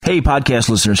Hey, podcast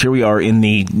listeners, here we are in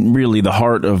the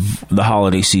heart of the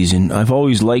holiday season. I've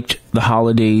always liked the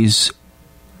holidays.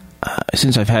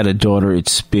 Since I've had a daughter,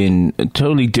 it's been a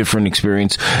totally different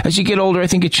experience. As you get older, I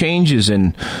think it changes,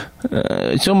 and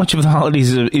so much of the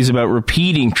holidays is about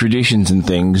repeating traditions and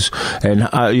things. And,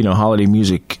 holiday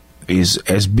music is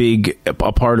as big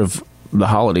a part of the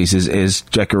holidays as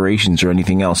decorations or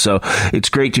anything else. So it's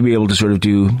great to be able to sort of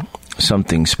do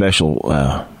something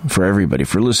special for everybody,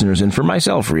 for listeners, and for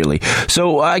myself, really.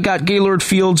 So I got Gaylord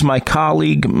Fields, my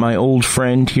colleague, my old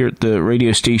friend here at the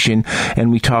radio station,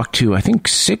 and we talked to, I think,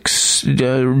 6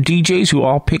 DJs who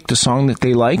all picked a song that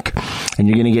they like, and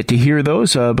you're going to get to hear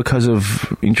those because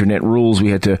of internet rules. We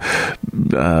had to,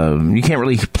 you can't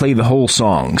really play the whole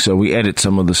song, so we edit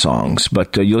some of the songs,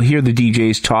 but you'll hear the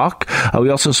DJs talk.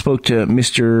 We also spoke to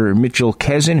Mr. Mitchell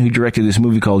Kezin, who directed this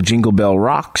movie called Jingle Bell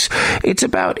Rocks. It's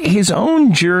about his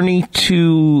own journey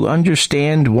to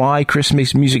understand why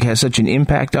Christmas music has such an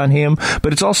impact on him,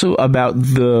 but it's also about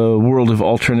the world of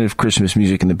alternative Christmas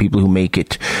music and the people who make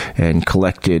it and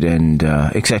collect it and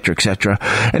et cetera, et cetera.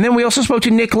 And then we also spoke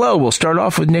to Nick Lowe. We'll start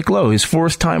off with Nick Lowe, his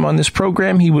 4th time on this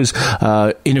program. He was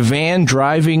in a van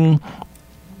driving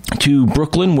to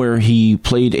Brooklyn, where he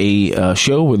played a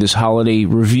show with his holiday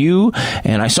review,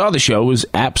 and I saw the show. It was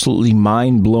absolutely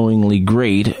mind-blowingly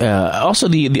great. Also,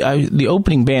 the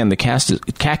opening band, the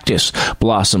Cactus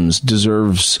Blossoms,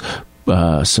 deserves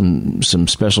some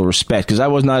special respect, because I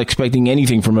was not expecting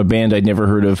anything from a band I'd never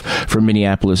heard of from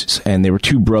Minneapolis, and they were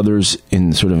 2 brothers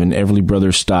in sort of an Everly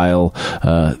Brothers style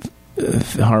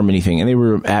harmony thing, and they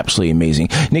were absolutely amazing.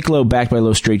 Nick Lowe, backed by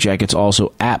Low Straitjackets,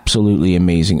 also absolutely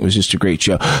amazing. It was just a great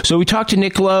show. So we talked to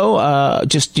Nick Lowe,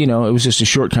 it was just a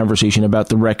short conversation about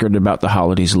the record, about the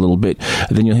holidays a little bit.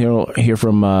 Then you'll hear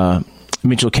from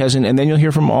Mitchell Kezin, and then you'll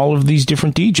hear from all of these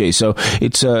different DJs. So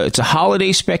it's a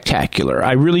holiday spectacular.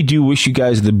 I really do wish you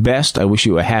guys the best. I wish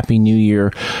you a happy new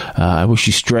year. I wish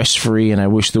you stress-free, and I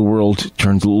wish the world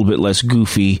turns a little bit less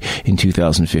goofy in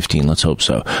 2015. Let's hope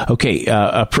so. Okay,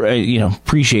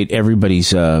 appreciate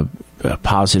everybody's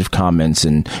positive comments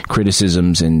and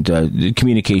criticisms and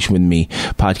communication with me,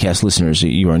 podcast listeners.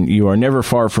 You are never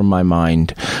far from my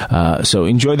mind. So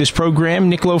enjoy this program.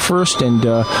 Nick Lowe first, and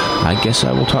I guess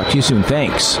I will talk to you soon.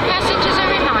 Thanks. Passengers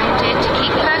are reminded to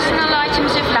keep personal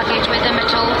items of luggage with them at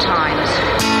all times.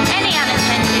 Any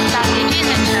unattended luggage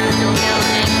in the terminal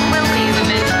building will be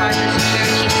removed by the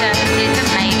security services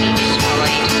and may be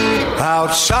destroyed.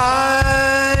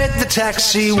 Outside the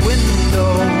taxi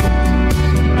window,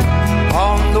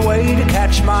 on the way to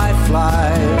catch my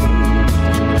flight,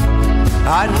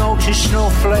 I noticed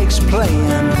snowflakes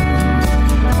playing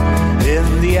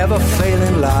in the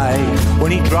ever-failing light.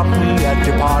 When he dropped me at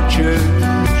departures,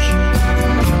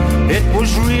 it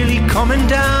was really coming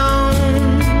down,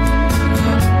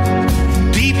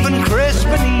 deep and crisp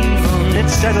and even. It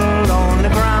settled on the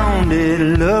ground.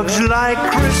 It looks like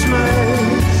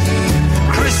Christmas,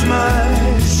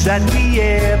 Christmas at the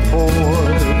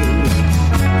airport.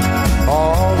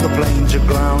 All the planes are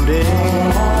grounded,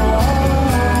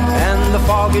 and the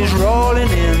fog is rolling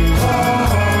in.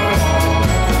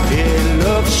 It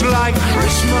looks like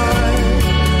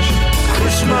Christmas,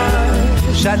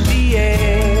 Christmas at the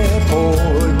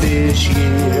airport this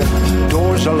year.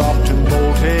 Doors are locked and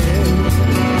bolted.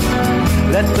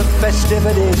 Let the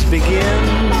festivities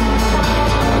begin.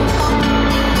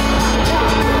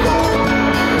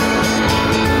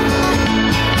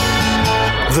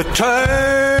 The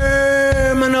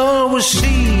terminal was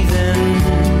seething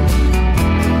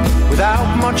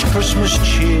without much Christmas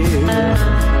cheer.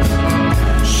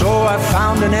 So I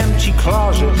found an empty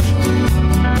closet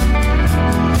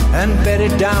and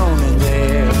bedded down in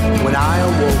there. When I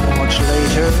awoke much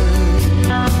later,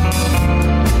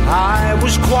 I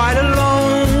was quite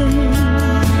alone.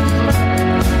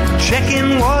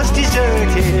 Check-in was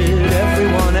deserted,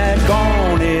 everyone had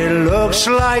gone. It looks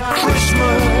like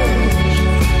Christmas,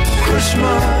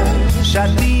 Christmas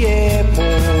at the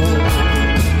airport.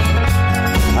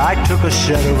 I took a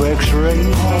set of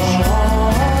x-rays.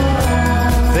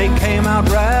 They came out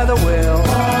rather well.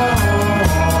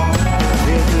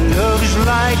 It looks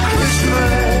like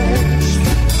Christmas,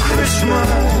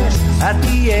 Christmas at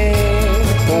the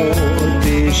airport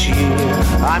this year.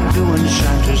 I'm doing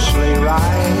Santa's sleigh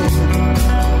ride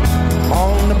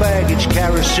on the baggage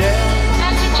carousel.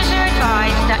 Passengers are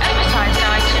advised that oversized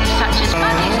items such as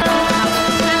money,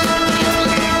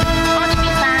 are to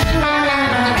be found in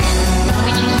Terminal 10,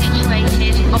 which is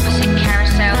situated opposite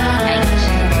Carousel 8.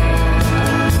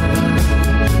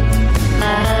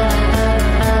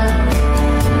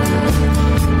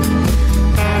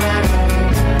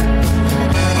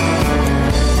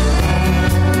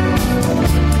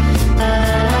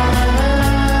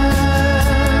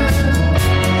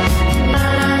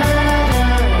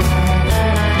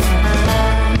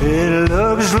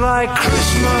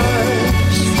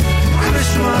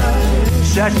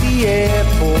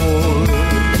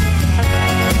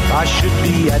 should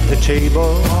be at the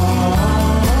table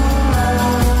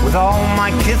with all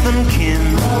my kith and kin.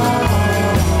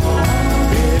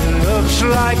 It looks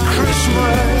like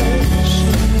Christmas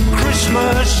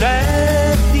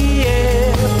at the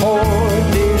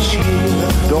airport this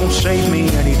year. Don't save me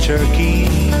any turkey,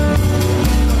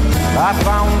 I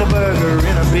found a burger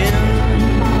in a bin.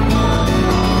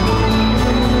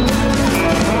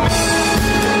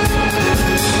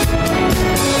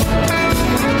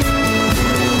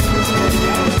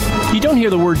 You don't hear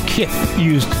the word kith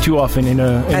used too often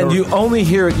and you only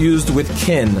hear it used with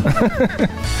kin.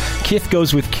 Kith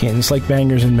goes with kin. It's like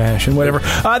bangers and mash and whatever.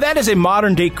 That is a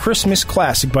modern-day Christmas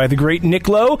classic by the great Nick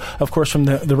Lowe, of course, from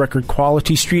the record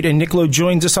Quality Street. And Nick Lowe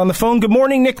joins us on the phone. Good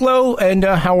morning, Nick Lowe, and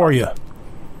how are you?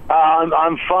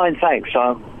 I'm fine, thanks.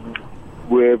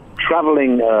 We're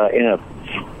traveling in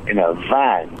a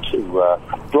van to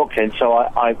Brooklyn, so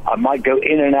I might go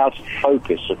in and out of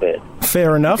focus a bit.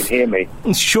 Fair enough. You can hear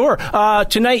me. Sure.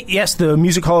 Tonight, yes, the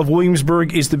Music Hall of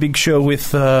Williamsburg is the big show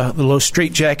with the Low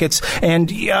Straitjackets.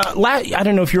 And I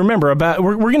don't know if you remember,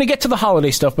 we're going to get to the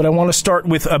holiday stuff, but I want to start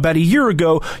with about a year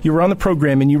ago, you were on the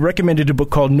program and you recommended a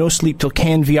book called No Sleep Till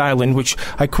Canvey Island, which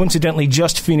I coincidentally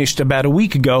just finished about a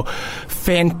week ago.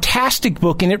 Fantastic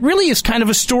book, and it really is kind of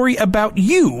a story about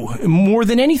you more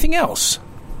than anything else.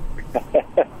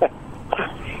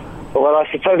 Well, I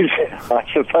suppose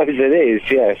it is,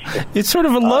 yes. It's sort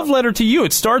of a love letter to you.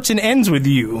 It starts and ends with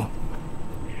you.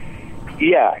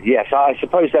 Yeah, yes. I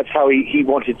suppose that's how he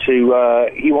wanted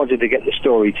to get the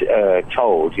story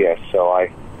told. Yes, so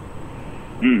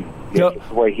that's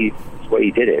the way he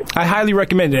did it. I highly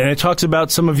recommend it, and it talks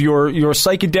about some of your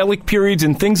psychedelic periods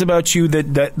and things about you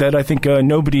that I think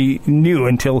nobody knew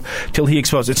until he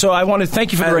exposed it. So I want to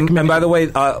thank you for the recommendation. And by the way,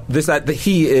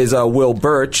 he is Will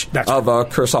Birch of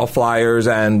Kershaw Flyers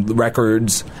and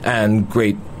Records and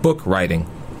great book writing.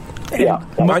 Yeah.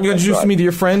 Aren't you introducing me to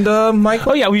your friend,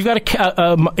 Michael? Oh, yeah, we've got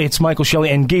it's Michael Shelley,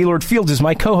 and Gaylord Fields is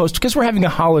my co-host, because we're having a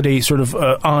holiday sort of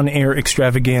on-air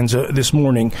extravaganza this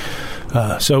morning.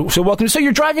 So welcome. So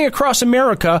you're driving across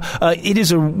America.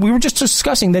 We were just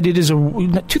discussing that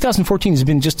 2014 has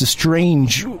been just a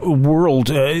strange world.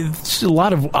 It's a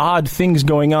lot of odd things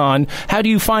going on. How do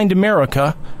you find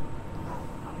America?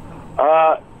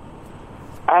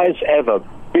 As ever,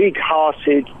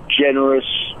 big-hearted, generous,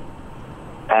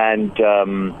 and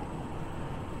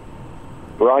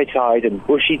bright-eyed and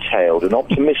bushy-tailed and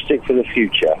optimistic for the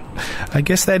future. I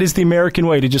guess that is the American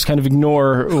way, to just kind of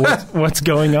ignore what's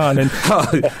going on. And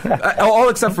all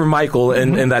except for Michael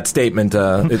in that statement,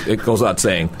 it goes without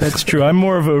saying. That's true. I'm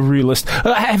more of a realist.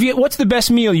 What's the best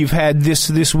meal you've had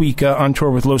this week on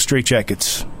tour with Low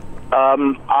Straitjackets?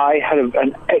 I had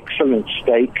an excellent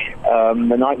steak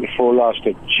the night before last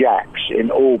at Jack's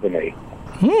in Albany.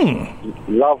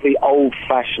 Lovely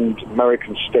old-fashioned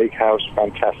American steakhouse,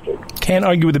 fantastic. Can't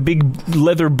argue with a big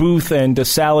leather booth and a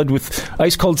salad with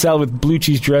ice-cold salad with blue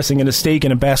cheese dressing and a steak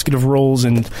and a basket of rolls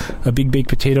and a big baked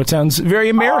potato. It sounds very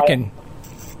American.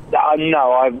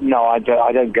 No, I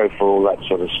don't go for all that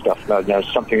sort of stuff. No,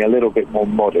 something a little bit more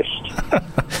modest.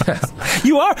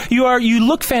 You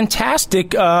look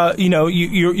fantastic.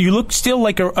 You look still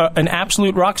like an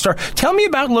absolute rock star. Tell me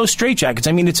about Low Straitjackets.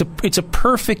 I mean, it's a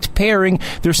perfect pairing.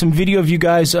 There's some video of you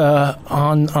guys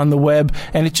on the web,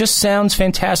 and it just sounds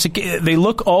fantastic. They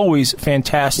look always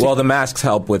fantastic. Well, the masks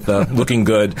help with looking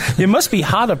good. It must be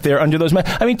hot up there under those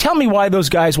masks. I mean, tell me why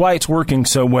it's working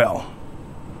so well.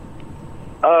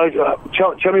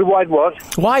 Tell me why what?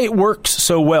 Why it works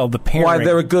so well, the pairing. Why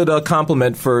they're a good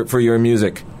compliment for your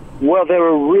music. Well, they're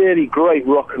a really great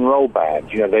rock and roll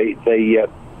band. You know,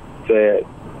 they're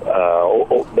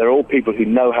all people who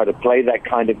know how to play that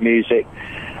kind of music,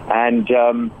 and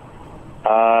they're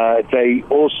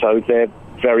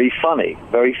very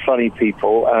funny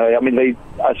people.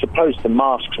 I suppose the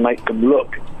masks make them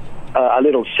look a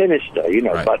little sinister, you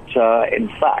know, right. But in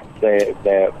fact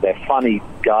they're funny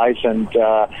guys, and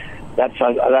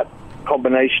that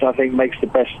combination, I think, makes the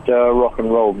best rock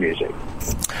and roll music.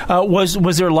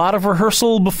 Was there a lot of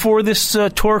rehearsal before this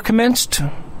tour commenced?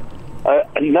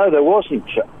 No, there wasn't.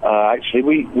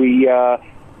 Actually, we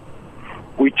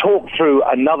talked through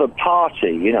another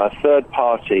party, you know, a third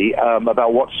party,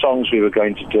 about what songs we were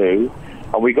going to do,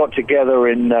 and we got together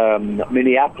in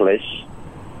Minneapolis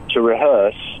to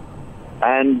rehearse.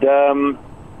 And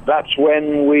that's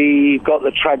when we got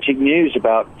the tragic news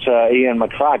about Ian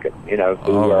McLagan, you know.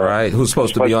 Who's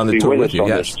supposed to be on the tour with you,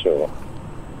 yes.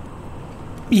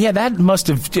 Yeah, that must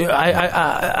have.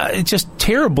 It's just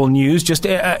terrible news. Just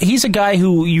he's a guy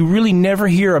who you really never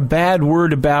hear a bad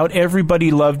word about.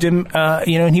 Everybody loved him,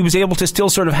 and he was able to still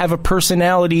sort of have a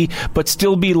personality, but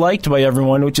still be liked by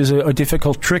everyone, which is a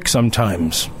difficult trick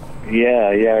sometimes.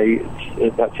 Yeah,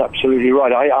 that's absolutely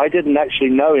right. I didn't actually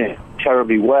know him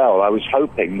terribly well. I was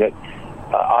hoping that.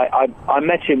 I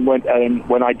met him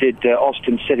when I did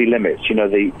Austin City Limits,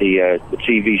 the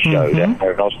TV show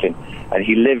there in Austin, and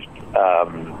he lived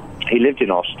in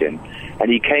Austin,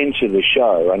 and he came to the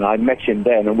show, and I met him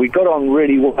then, and we got on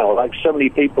really well. Like so many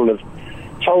people have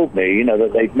told me,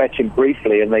 that they've met him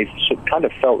briefly, and they've kind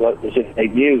of felt like as if they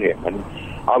knew him, and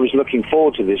I was looking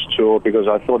forward to this tour because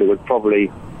I thought it would I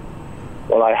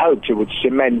hoped it would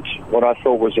cement what I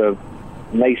thought was a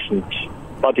nascent,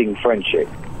 budding friendship.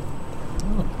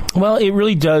 Well, it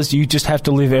really does. You just have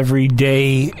to live every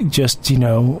day just,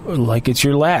 like it's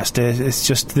your last. It's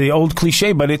just the old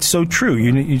cliche, but it's so true.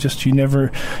 You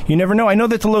never know. I know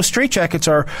that the Low Straitjackets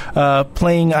are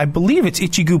playing, I believe it's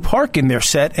Ichigu Park in their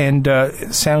set, and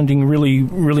sounding really,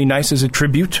 really nice as a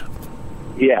tribute.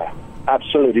 Yeah,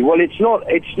 absolutely. Well, it's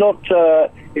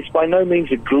by no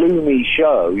means a gloomy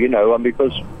show,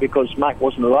 because Mac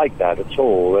wasn't like that at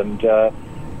all, and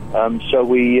so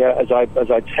we, as I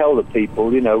tell the people,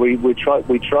 we try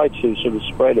to sort of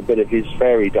spread a bit of his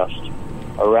fairy dust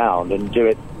around and do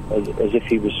it as if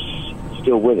he was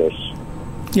still with us.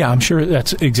 Yeah, I'm sure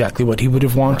that's exactly what he would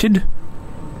have wanted.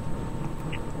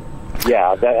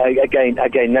 Yeah,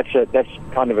 again, that's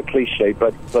kind of a cliche,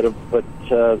 but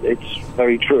it's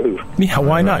very true. Yeah,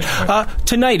 why not?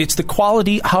 Tonight, it's the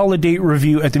Quality Holiday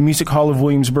Review at the Music Hall of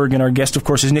Williamsburg, and our guest, of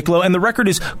course, is Nick Lowe, and the record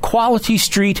is Quality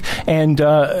Street, and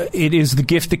it is the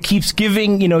gift that keeps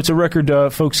giving. It's a record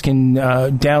folks can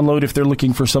download if they're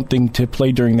looking for something to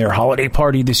play during their holiday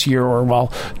party this year, or while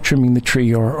trimming the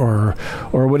tree, or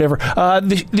whatever.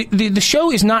 The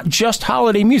show is not just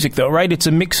holiday music, though, right? It's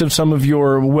a mix of some of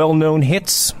your well-known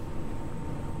hits.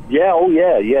 Yeah. Oh,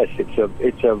 yeah. Yes. It's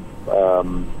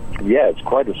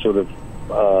quite a sort of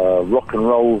rock and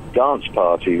roll dance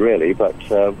party, really, but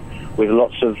with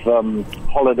lots of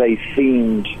holiday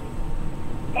themed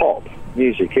pop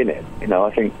music in it.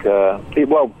 I think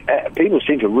people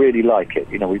seem to really like it.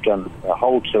 We've done a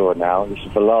whole tour now. This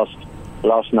is the last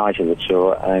night of the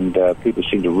tour, and people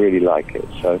seem to really like it.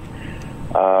 So.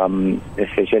 If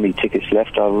there's any tickets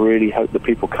left, I really hope that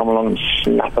people come along and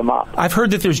snap them up. I've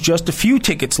heard that there's just a few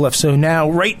tickets left, so now,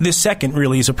 right this second,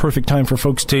 really is a perfect time for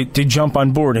folks to jump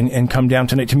on board and come down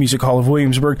tonight to Music Hall of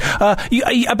Williamsburg.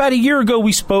 About a year ago,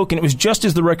 we spoke, and it was just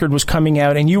as the record was coming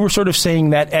out, and you were sort of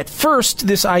saying that at first,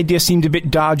 this idea seemed a bit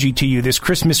dodgy to you, this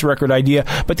Christmas record idea,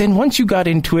 but then once you got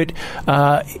into it,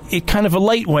 it kind of a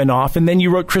light went off, and then you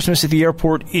wrote Christmas at the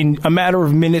Airport in a matter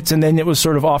of minutes, and then it was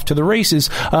sort of off to the races.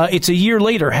 It's a year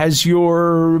later.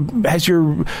 You've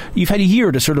had a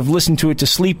year to sort of listen to it, to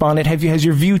sleep on it. Has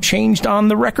your view changed on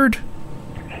the record?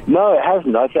 No, it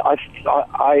hasn't.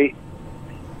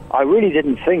 I really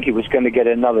didn't think it was going to get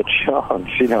another chance.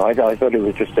 I thought it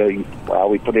was just we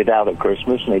put it out at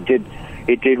Christmas, and it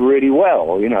did really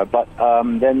well. But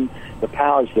then the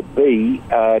powers that be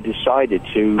decided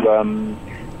to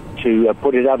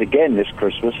put it out again this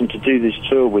Christmas and to do this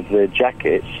tour with the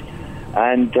Jackets.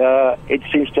 And it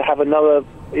seems to have a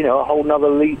whole nother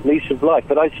lease of life.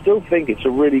 But I still think it's a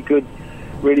really good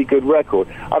record.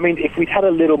 I mean, if we'd had a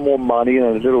little more money and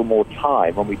a little more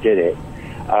time when we did it,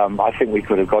 I think we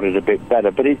could have got it a bit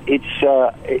better. But I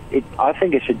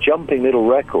think it's a jumping little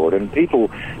record. And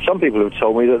some people have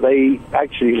told me that they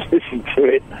actually listen to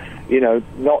it,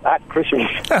 not at Christmas.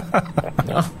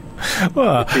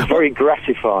 Well, it's very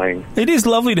gratifying. It is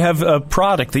lovely to have a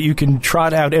product that you can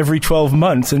trot out every 12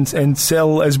 months and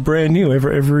sell as brand new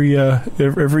every year.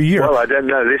 Well, I don't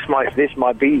know. This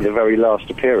might be the very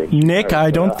last appearance. Nick, I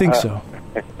don't think so.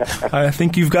 I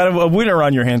think you've got a winner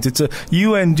on your hands. It's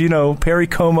you and Perry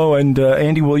Como and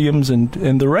Andy Williams and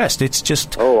the rest. It's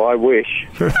just. Oh, I wish.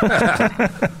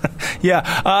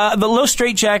 Yeah, the Low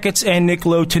Straitjackets and Nick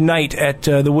Lowe tonight at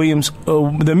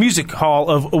the Music Hall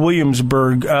of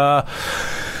Williamsburg.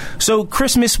 So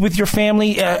Christmas with your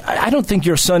family. I don't think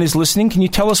your son is listening. Can you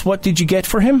tell us what did you get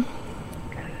for him?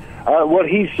 Well,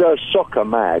 he's soccer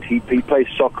mad. He plays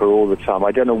soccer all the time.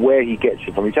 I don't know where he gets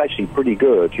it from. He's actually pretty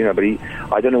good, but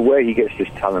I don't know where he gets this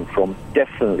talent from.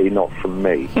 Definitely not from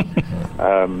me.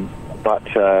 But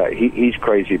he's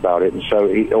crazy about it, and so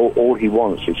all he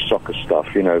wants is soccer stuff,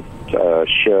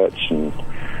 shirts and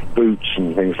boots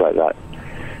and things like that.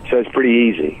 So it's pretty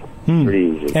easy.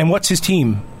 Pretty easy. And what's his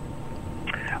team?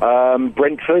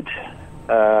 Brentford.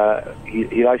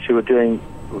 He likes who are doing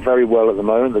very well at the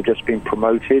moment. They've just been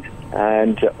promoted.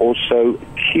 And also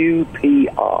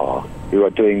QPR, who are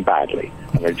doing badly.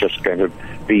 And they're just going to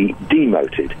be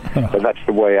demoted. But that's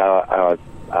the way our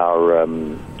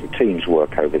teams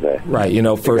work over there. Right,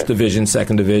 first division,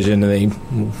 second division,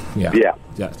 and Yeah.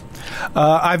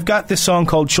 I've got this song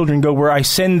called "Children Go," where I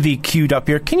send thee queued up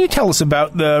here. Can you tell us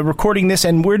about the recording this,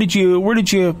 and where did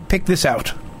you pick this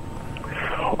out?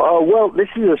 Well, this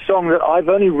is a song that I've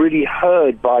only really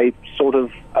heard by sort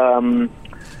of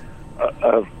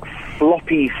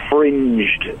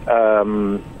floppy-fringed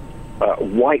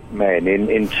white men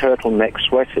in turtleneck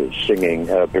sweaters singing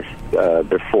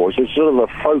before. So it's sort of a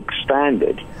folk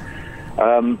standard.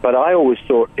 But I always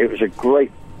thought it's a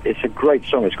great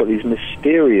song. It's got these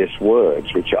mysterious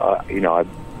words, which I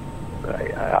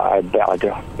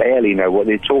barely know what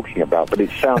they're talking about, but it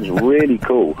sounds really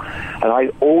cool. And I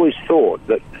always thought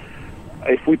that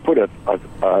if we put a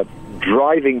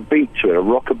driving beat to it, a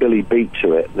rockabilly beat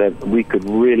to it, then we could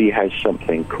really have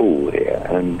something cool here.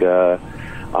 And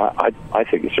I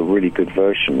think it's a really good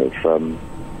version of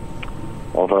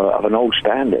an old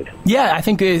standard. Yeah, I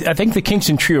think the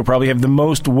Kingston Trio probably have the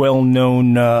most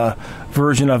well-known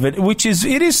version of it, which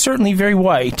is certainly very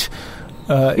white.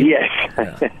 Yes.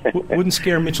 Wouldn't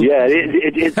scare Mitchell. Yeah,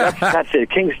 that's it.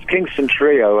 Kingston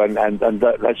Trio and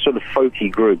that sort of folky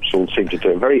groups all seem to do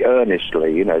it very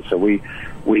earnestly, So we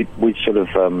sort of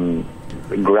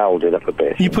growled it up a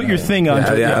bit. You put your thing on.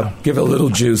 Yeah. Give it a little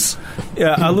juice.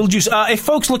 Yeah, a little juice. If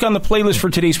folks look on the playlist for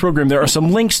today's program, there are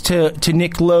some links to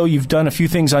Nick Lowe. You've done a few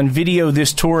things on video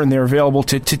this tour, and they're available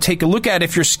to take a look at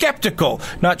if you're skeptical,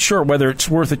 not sure whether it's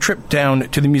worth a trip down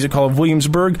to the Music Hall of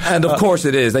Williamsburg. And of course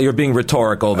it is. That you're being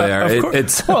rhetorical there.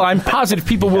 Well, I'm positive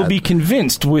people will be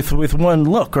convinced with one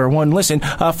look or one listen.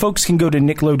 Folks can go to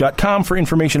nicklowe.com for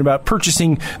information about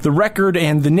purchasing the record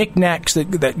and the knickknacks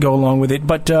that go along with it.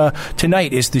 But tonight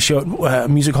is the show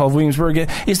at Music Hall of Williamsburg.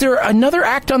 Is there another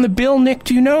act on the bill, Nick?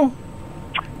 Do you know?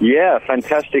 Yeah,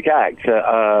 fantastic act.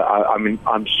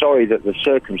 I'm sorry that the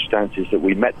circumstances that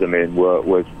we met them in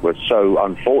were so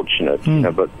unfortunate.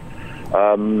 But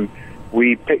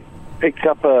we picked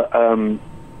up an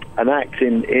act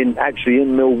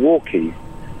in Milwaukee.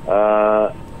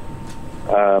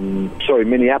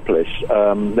 Minneapolis.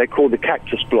 They're called the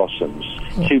Cactus Blossoms.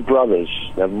 Two brothers.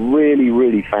 They're really,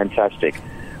 really fantastic.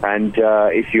 And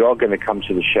if you are going to come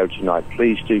to the show tonight,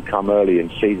 please do come early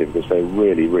and see them because they're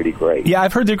really, really great. Yeah,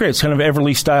 I've heard they're great. It's kind of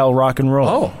Everly-style rock and roll.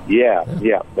 Oh. Yeah.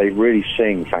 They really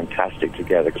sing fantastic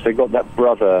together because they've got that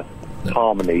brother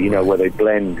harmony, where they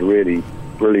blend really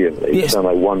brilliantly. Yes. It's not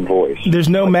like one voice. There's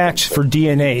no match for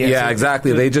DNA. Yeah,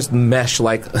 exactly. They just mesh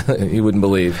like you wouldn't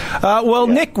believe.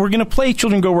 Nick, we're going to play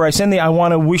Children Go Where I Send Thee. I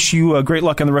want to wish you great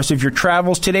luck on the rest of your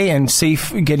travels today and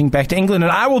safe getting back to England.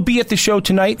 And I will be at the show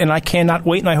tonight, and I cannot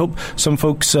wait. And I hope some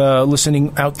folks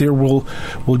listening out there will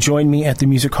join me at the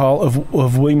Music Hall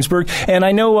of Williamsburg. And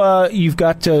I know you've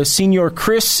got Senior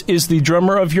Chris is the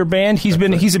drummer of your band. He's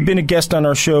been a guest on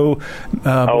our show.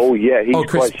 He's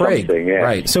Chris quite something. Yeah.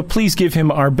 Right. So please give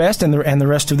him our best and the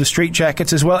rest of the Straight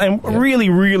Jackets as well. And really,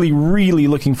 really, really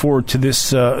looking forward to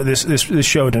this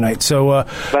show tonight. So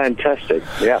fantastic.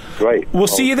 Yeah, great. We'll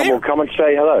see you there. Come and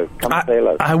say hello. Say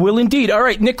hello. I will indeed. All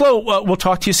right, Nick Lowe, we'll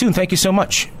talk to you soon. Thank you so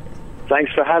much.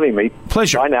 Thanks for having me.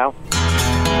 Pleasure. Bye now.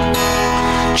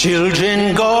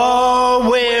 Children, go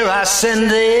where I send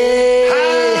thee.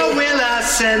 How will I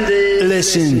send thee?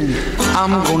 Listen,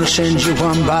 I'm gonna send you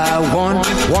one by one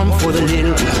for the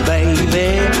little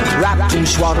baby, wrapped in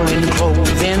swaddling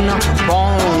clothing,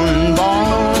 born,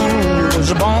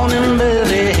 was born in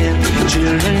Berlin.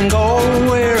 Children, go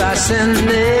where I send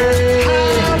thee.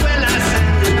 How will I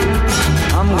send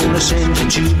thee? I'm gonna send you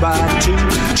 2 by 2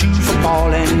 for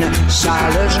Paul and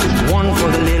Silas, one for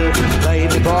the little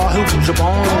baby boy who was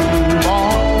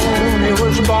he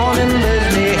was born in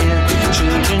Bethlehem.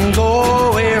 Children,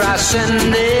 go where I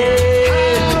send thee.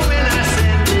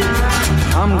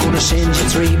 I'm gonna send you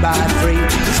 3 by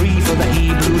 3 for the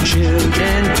Hebrew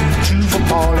children, 2 for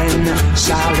Paul and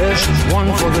Silas,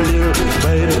 1 for the little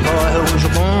baby boy who was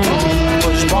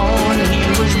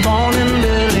born in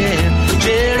Bethlehem.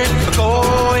 Children, go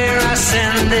where I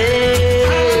send thee.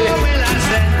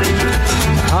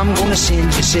 I'm gonna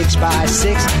send you 6 by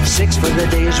 6 for the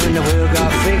days when the world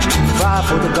got fixed, 5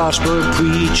 for the gospel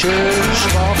preachers,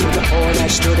 4 for the poor that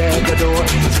stood at the door,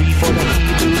 3 for the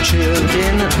Hebrew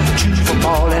children, 2 for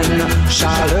Paul and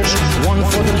Silas, 1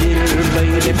 for the little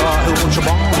baby boy who was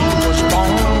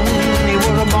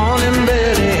born in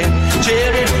Bethlehem.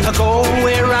 Children, go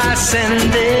where I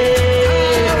send thee.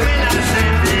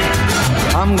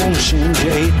 I'm gonna send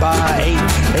you 8 by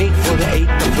 8 for the 8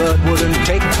 of blood wouldn't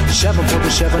take. 7 for the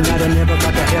 7 that I never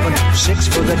got to heaven. 6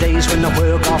 for the days when the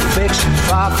world got fixed.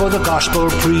 5 for the gospel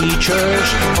preachers.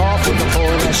 4 for the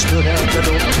poor that stood at the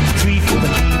door. 3 for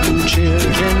the Hebrew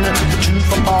children. 2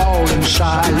 for Paul and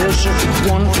Silas.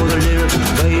 1 for the little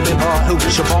baby boy who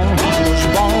was born.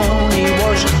 He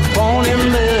was born in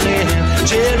Bethlehem.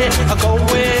 Children, go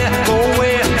where,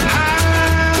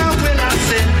 how will I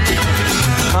sing?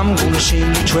 I'm gonna sing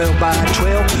you 12 by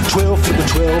 12, 12 for the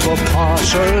 12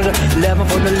 apostles, 11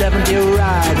 for the 11 dear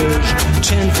riders,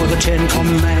 10 for the 10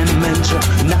 commandments,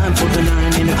 9 for the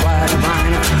 9 in the choir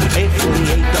divine, 8 for the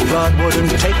 8 the blood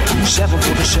wouldn't take, 7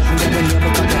 for the 7 that I never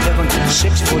got to heaven,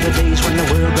 6 for the days when the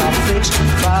world got fixed,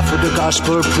 5 for the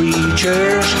gospel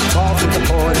preachers, 4 for the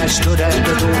poor that stood at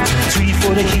the door, 3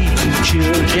 for the Hebrew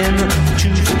children,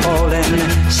 2 for Paul and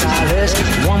Silas,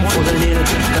 1 for the little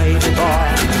baby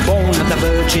boy, born of the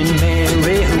Virgin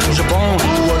Mary, who was born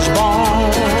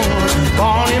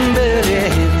in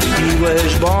Bethlehem. He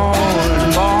was born,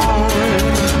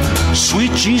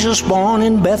 sweet Jesus, born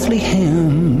in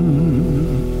Bethlehem.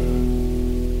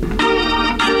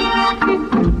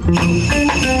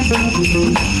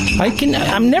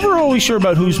 I'm never always sure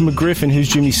about who's McGriff and who's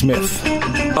Jimmy Smith.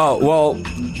 Oh, well...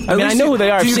 I mean, I know who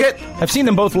they are. I've seen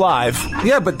them both live.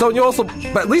 Yeah, but don't you also...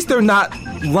 But at least they're not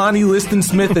Lonnie Liston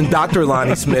Smith and Dr.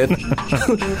 Lonnie Smith.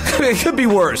 It could be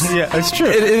worse. Yeah, it's true.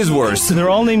 It is worse.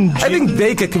 They're all named... I think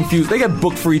they get confused. They get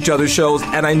booked for each other's shows,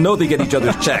 and I know they get each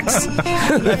other's checks.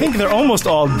 I think they're almost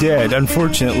all dead,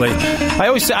 unfortunately. I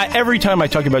always say... Every time I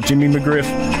talk about Jimmy McGriff...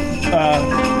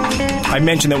 I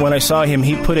mentioned that when I saw him,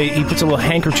 he puts a little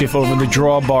handkerchief over the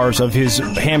drawbars of his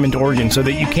Hammond organ so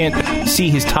that you can't see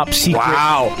his top secret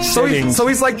settings. So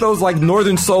he's like those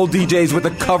Northern Soul DJs with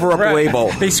a cover-up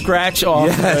label. They scratch off.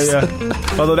 Yes.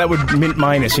 Although that would mint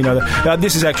minus,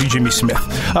 this is actually Jimmy Smith.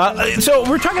 So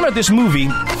we're talking about this movie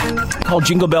called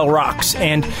Jingle Bell Rocks,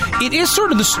 and it is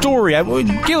sort of the story.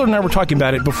 Gaylord and I were talking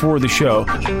about it before the show,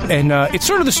 and it's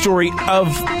sort of the story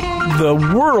of the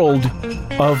world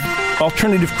of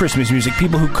alternative Christmas music,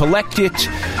 people who collect it,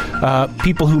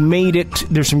 people who made it.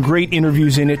 There's some great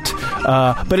interviews in it,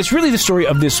 but it's really the story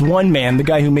of this one man, the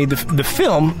guy who made the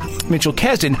film, Mitchell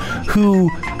Kezin, who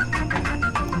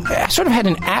sort of had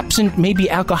an absent, maybe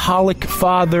alcoholic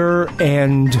father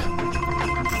and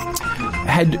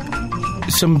had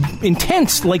some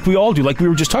intense, like we all do, like we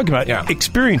were just talking about,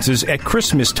 experiences at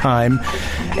Christmas time.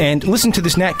 And listen to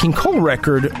this Nat King Cole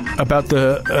record about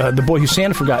the boy who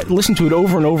Santa forgot. Listen to it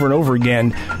over and over and over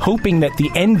again, hoping that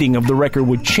the ending of the record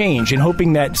would change, and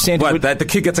hoping that Santa that the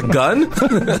kid gets a gun?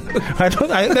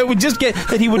 That would just get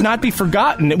that he would not be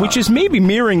forgotten, which is maybe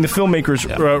mirroring the filmmaker's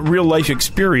real life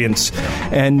experience,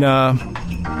 and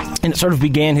it sort of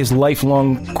began his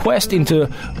lifelong quest into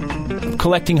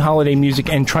collecting holiday music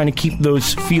and trying to keep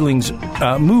those feelings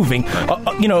moving.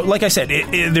 Like I said,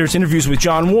 there's interviews with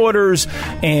John Waters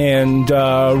and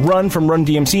Run from Run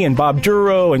DMC and Bob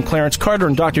Duro and Clarence Carter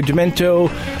and Dr.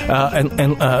 Demento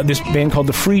and this band called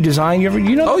The Free Design.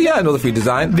 Oh yeah, I know The Free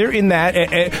Design. They're in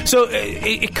that. So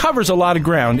it covers a lot of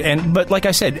ground. But like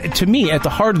I said, to me, at the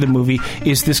heart of the movie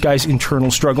is this guy's internal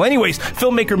struggle. Anyways,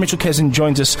 filmmaker Mitchell Kezin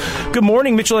joins us. Good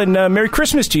morning, Mitchell, and Merry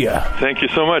Christmas to you. Thank you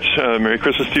so much. Merry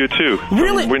Christmas to you, too.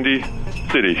 Really? From Windy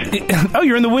City. Oh,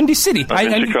 you're in the Windy City.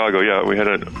 I'm in Chicago, yeah. We had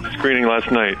a screening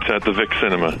last night at the Vic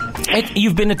Cinema.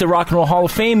 You've been at the Rock and Roll Hall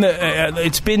of Fame.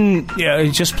 It's been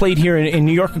it just played here in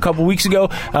New York a couple weeks ago.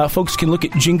 Folks can look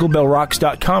at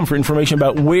jinglebellrocks.com for information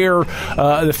about where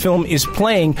the film is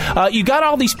playing. You got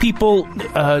all these people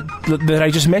that I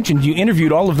just mentioned. You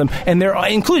interviewed all of them, and they're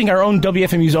including our own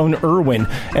WFMU's own Irwin.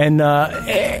 And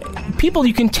people,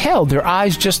 you can tell their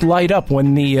eyes just light up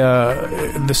when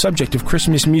the subject of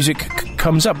Christmas music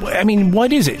comes up. I mean,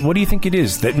 what is it? What do you think it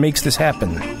is that makes this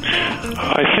happen?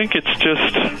 I think it's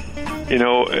just,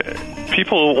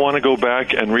 people want to go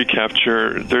back and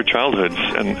recapture their childhoods,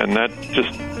 and that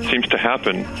just seems to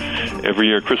happen every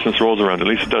year Christmas rolls around. At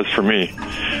least it does for me.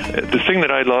 The thing that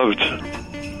I loved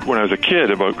when I was a kid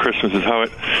about Christmas is how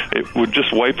it would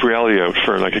just wipe reality out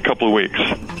for like a couple of weeks.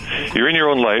 You're in your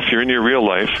own life, you're in your real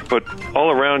life, but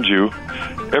all around you,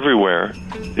 everywhere,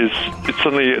 it's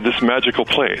suddenly this magical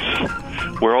place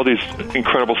where all these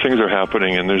incredible things are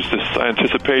happening, and there's this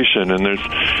anticipation, and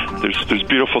there's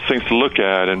beautiful things to look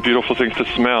at, and beautiful things to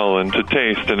smell and to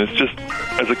taste, and it's just,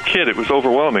 as a kid, it was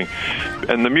overwhelming.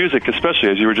 And the music, especially,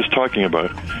 as you were just talking about,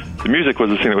 the music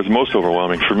was the thing that was most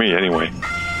overwhelming for me, anyway.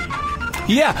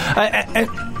 Yeah,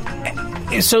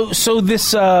 So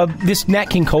this Nat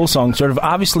King Cole song sort of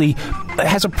obviously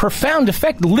has a profound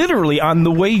effect, literally, on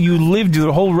the way you lived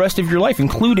the whole rest of your life,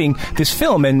 including this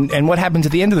film and what happens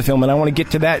at the end of the film. And I want to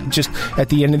get to that just at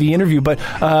the end of the interview. But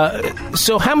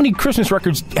so, how many Christmas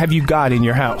records have you got in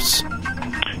your house?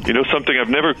 You know something, I've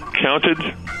never counted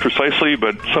precisely,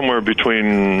 but somewhere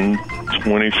between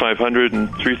 2,500 and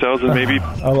 3,000 maybe.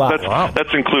 A lot.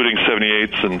 That's including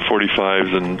 78s and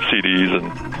 45s and CDs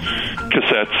and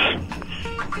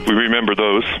cassettes. We remember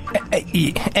those.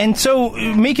 And so,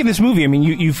 making this movie, I mean,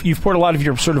 you've poured a lot of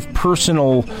your sort of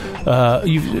personal.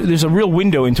 There's a real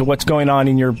window into what's going on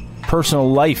in your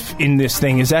personal life in this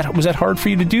thing. Was that hard for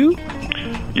you to do?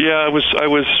 Yeah, I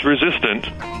was resistant,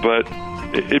 but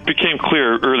it became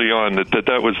clear early on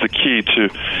that was the key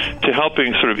to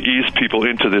helping sort of ease people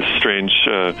into this strange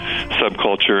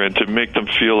subculture and to make them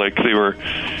feel like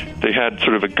they had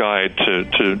sort of a guide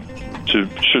to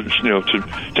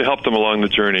help them along the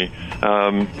journey.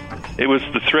 It was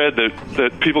the thread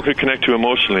that people could connect to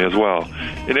emotionally as well.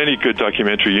 In any good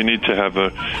documentary, you need to have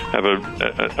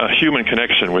a human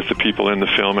connection with the people in the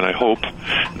film, and I hope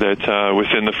that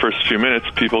within the first few minutes,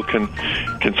 people can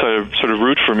sort of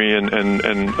root for me and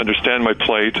understand my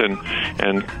plight and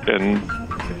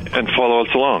follow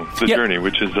us along the journey,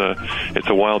 which is it's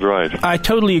a wild ride. I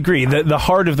totally agree. The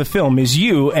heart of the film is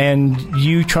you, and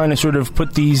you trying to sort of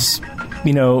put these,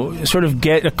 sort of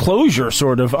get a closure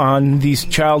sort of on these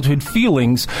childhood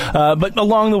feelings. But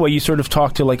along the way, you sort of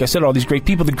talk to, like I said, all these great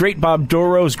people. The great Bob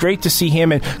Dorough, is great to see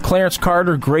him, and Clarence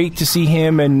Carter, great to see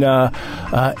him. And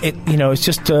it's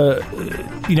just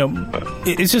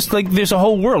it's just like there's a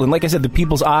whole world. And like I said, the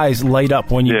people's eyes light up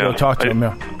when you go talk to them.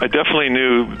 I definitely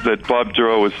knew that Bob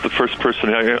Dorough was the first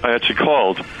person I actually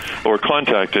called or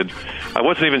contacted. I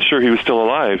wasn't even sure he was still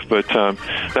alive, but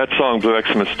that song, Blue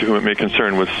Xmas, To Whom It May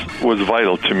Concern, was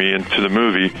vital to me and to the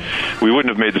movie. We wouldn't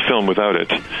have made the film without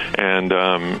it. And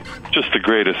just the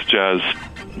greatest jazz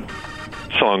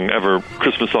song ever,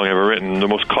 Christmas song ever written, the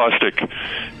most caustic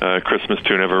Christmas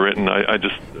tune ever written.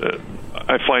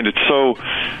 I find it so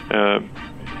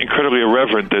incredibly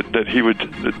irreverent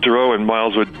that Dorough and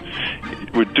Miles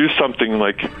would do something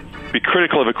like be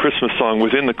critical of a Christmas song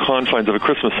within the confines of a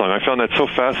Christmas song. I found that so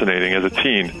fascinating as a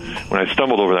teen when I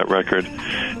stumbled over that record,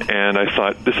 and I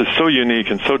thought, this is so unique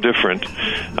and so different.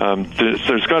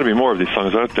 There's got to be more of these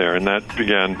songs out there, and that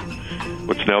began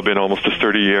what's now been almost a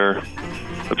 30-year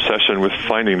obsession with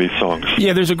finding these songs.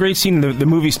 Yeah, there's a great scene. The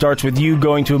movie starts with you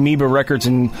going to Amoeba Records,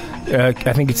 and I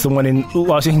think it's the one in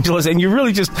Los Angeles, and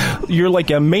you're like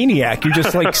a maniac. You're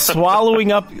just like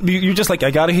swallowing up. You're just like,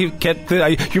 I gotta get.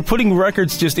 You're putting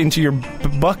records just into your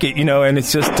bucket, and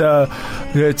it's just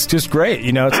great.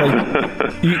 It's like.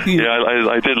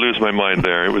 I did lose my mind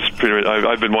there. It was pretty.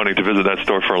 I've been wanting to visit that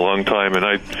store for a long time, and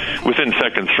I, within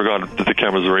seconds, forgot that the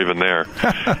cameras were even there.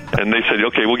 And they said,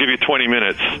 "Okay, we'll give you 20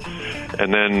 minutes."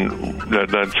 And then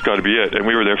that's got to be it. And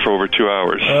we were there for over 2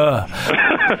 hours.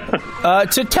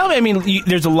 So tell me, I mean,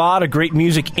 there's a lot of great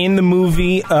music in the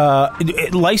movie.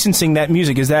 Licensing that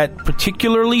music, is that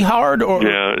particularly hard? Or?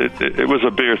 Yeah, it was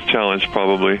a biggest challenge,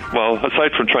 probably. Well,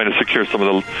 aside from trying to secure some of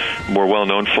the more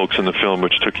well-known folks in the film,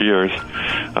 which took years,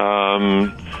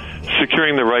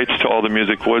 securing the rights to all the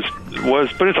music was,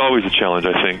 but it's always a challenge,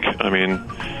 I think. I mean,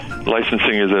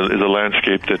 licensing is a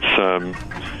landscape that's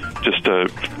just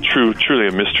truly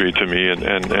a mystery to me,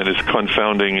 and is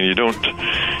confounding, and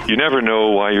you never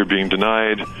know why you're being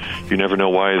denied. You never know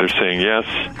why they're saying yes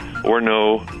or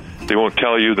no. They won't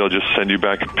tell you. They'll just send you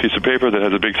back a piece of paper that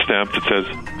has a big stamp that says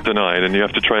denied, and you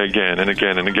have to try again and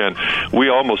again and again. We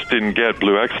almost didn't get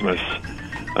Blue Xmas.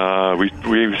 We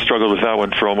struggled with that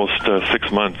one for almost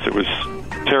 6 months. It was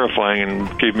terrifying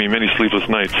and gave me many sleepless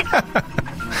nights.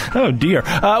 Oh, dear.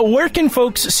 Where can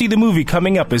folks see the movie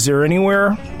coming up? Is there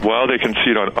anywhere? Well, they can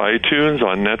see it on iTunes,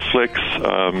 on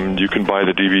Netflix. You can buy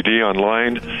the DVD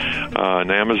online, on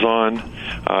Amazon.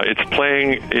 It's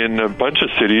playing in a bunch of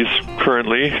cities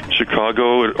currently.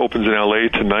 Chicago, it opens in LA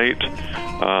tonight.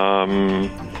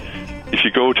 If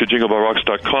you go to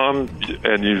jinglebellrocks.com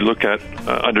and you look at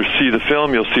under See the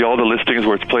Film, you'll see all the listings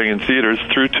where it's playing in theaters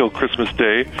through till Christmas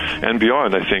Day and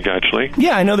beyond, I think, actually.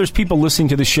 Yeah, I know there's people listening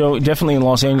to the show definitely in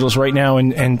Los Angeles right now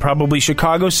and probably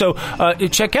Chicago. So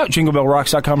check out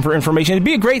jinglebellrocks.com for information. It'd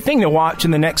be a great thing to watch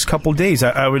in the next couple days.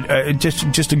 I would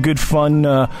just a good fun.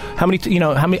 How many?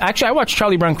 Actually, I watched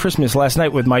Charlie Brown Christmas last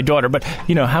night with my daughter. But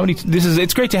how many?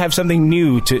 It's great to have something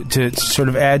new to sort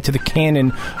of add to the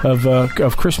canon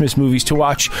of Christmas movies. movies to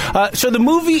watch. So the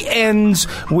movie ends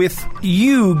with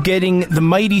you getting the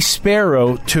Mighty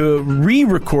Sparrow to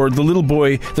re-record The Little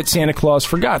Boy That Santa Claus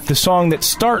Forgot, the song that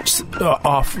starts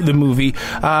off the movie.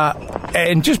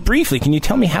 And just briefly, can you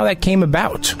tell me how that came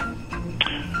about?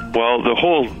 Well, the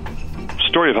whole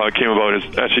story of how it came about is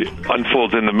actually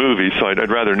unfolds in the movie, so I'd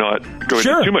rather not go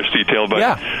into too much detail.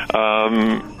 But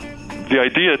the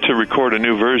idea to record a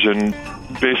new version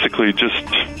basically just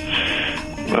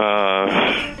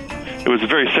it was a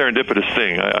very serendipitous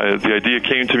thing. The idea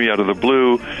came to me out of the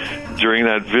blue during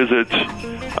that visit.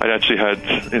 I'd actually had,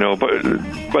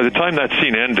 by the time that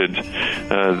scene ended,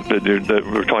 that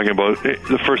we're talking about,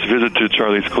 the first visit to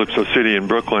Charlie's Calypso City in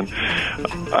Brooklyn,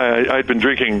 I'd been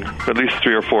drinking at least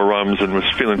 3 or 4 rums and was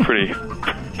feeling pretty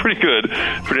good,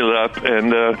 pretty lit up,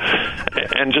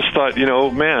 and just thought,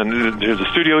 man, there's a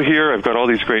studio here. I've got all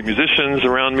these great musicians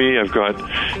around me. I've got,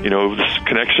 this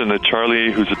connection that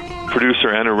Charlie, who's a producer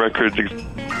and a record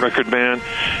man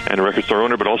and a record store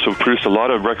owner, but also produced a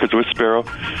lot of records with Sparrow.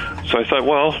 So I thought,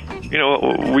 well,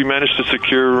 we managed to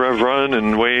secure Rev Run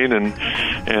and Wayne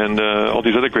and all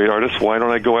these other great artists. Why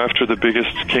don't I go after the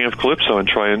biggest king of Calypso and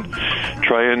try and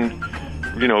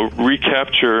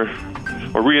recapture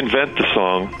or reinvent the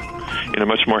song in a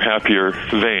much more happier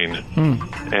vein.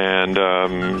 And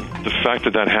the fact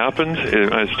that happened,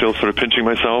 I'm still sort of pinching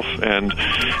myself, and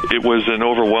it was an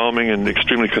overwhelming and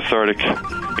extremely cathartic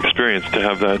experience to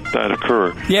have that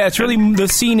occur. Yeah, it's really, the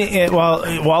scene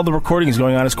while the recording is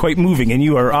going on is quite moving, and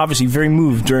you are obviously very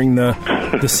moved during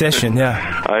the session.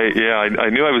 I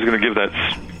knew I was going to give that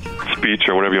speech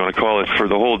or whatever you want to call it for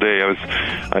the whole day. I was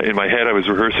in my head. I was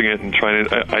rehearsing it and trying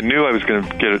to. I knew I was going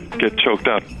to get choked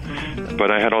up, but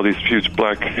I had all these huge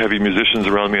black heavy musicians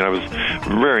around me, and I was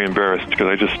very embarrassed because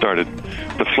I just started.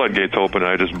 The floodgates open,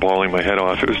 and I just bawling my head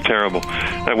off. It was terrible.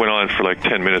 That went on for like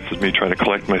 10 minutes with me trying to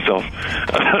collect myself.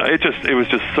 It was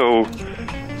just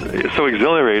so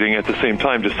exhilarating at the same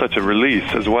time, just such a release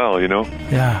as well,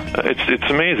 Yeah. It's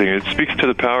amazing. It speaks to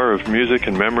the power of music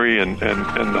and memory and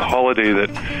the holiday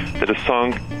that a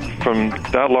song from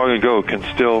that long ago can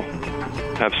still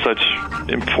have such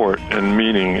import and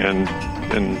meaning and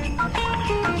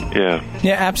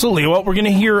yeah, absolutely. Well, we're going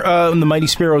to hear the Mighty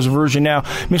Sparrows version now.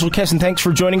 Mitchell Kezin, thanks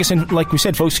for joining us. And like we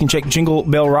said, folks can check Jingle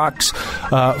Bell Rocks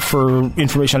for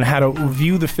information on how to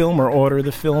view the film or order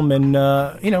the film. And,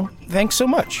 thanks so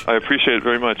much. I appreciate it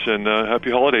very much. And happy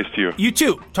holidays to you. You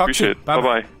too. Talk soon.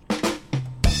 Bye-bye.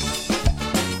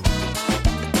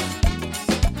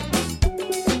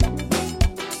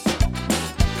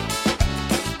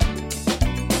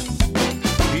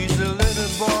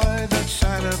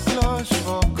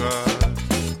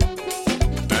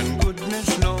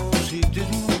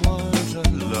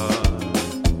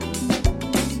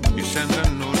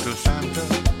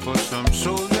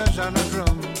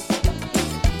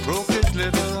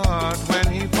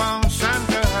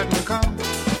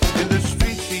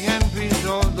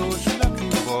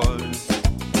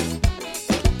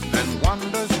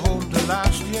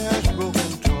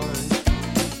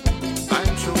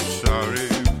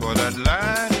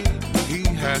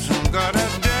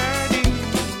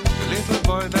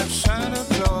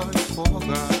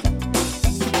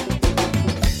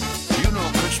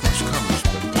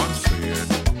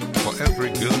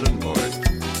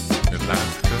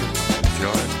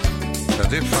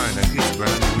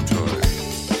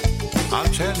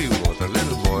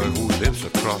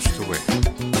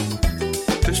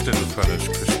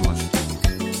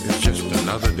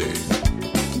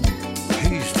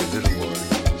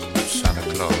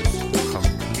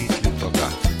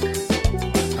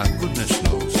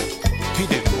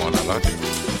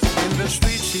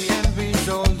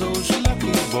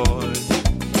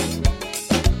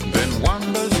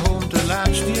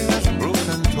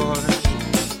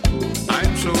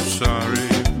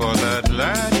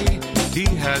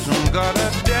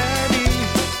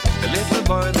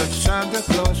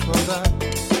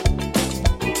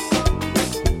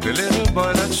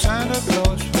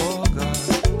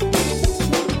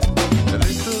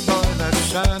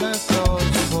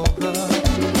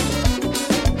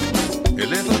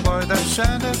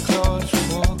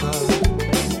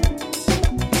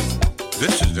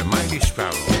 This is the Mighty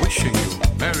Sparrow wishing you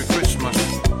Merry Christmas,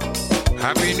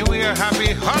 Happy New Year,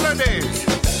 Happy Holidays.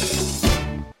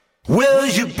 Well,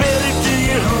 you better do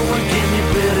your homework and you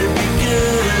better be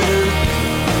good,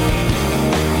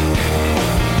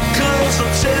 'cause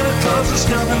old Santa Claus is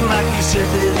coming like he said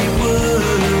that he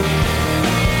would.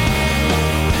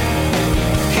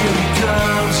 Here he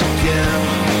comes again,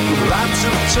 with lots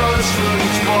of toys for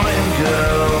each boy and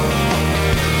girl,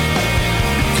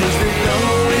 because they know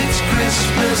it's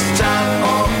Christmas time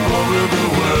all over the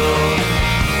world.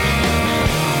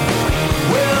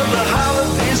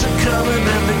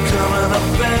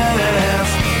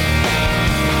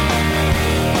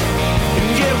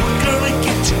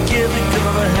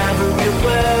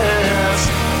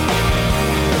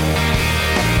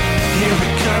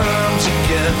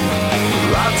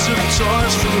 of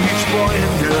toys for each boy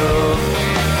and girl.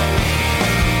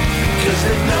 Because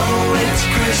they know it's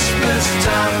Christmas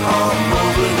time all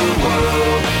over the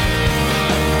world.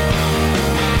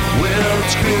 Well,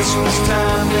 it's Christmas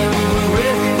time and we're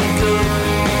ready to go,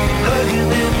 hugging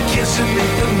and kissing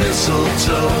at the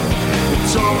mistletoe.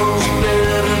 It's almost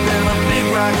better than a big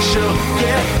rock show.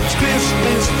 Yeah, it's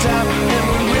Christmas time and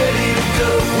we're ready to go.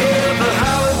 Yeah, the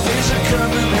holidays are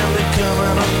coming and they're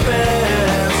coming up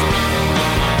fast.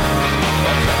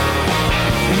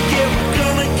 Yeah, we're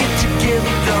gonna get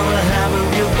together, gonna have a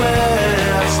real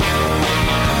blast.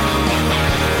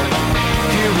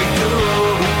 Here we go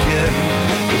again,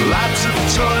 lots of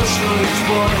toys for each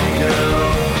boy and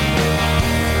girl.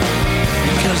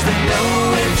 Because they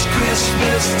know it's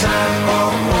Christmas time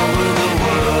all over the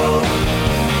world.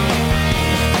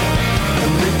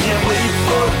 And they can't wait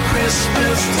for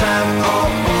Christmas time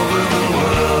all over the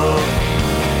world.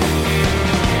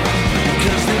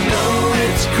 Because they know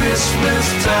it's Christmas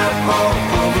time all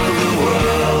over the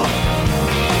world.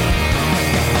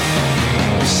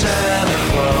 Santa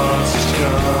Claus is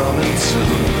coming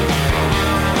soon.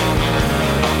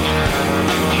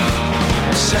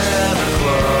 Santa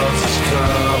Claus is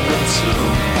coming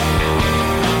soon.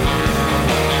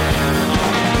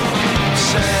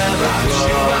 Santa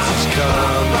Claus is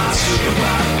coming soon.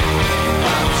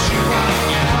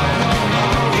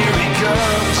 Here he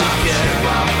comes again.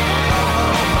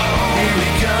 Here he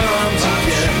comes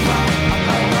again.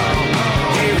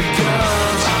 Here he comes again. Here he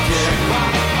comes again.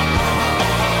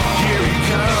 Here he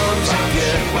comes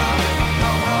again.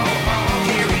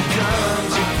 Here he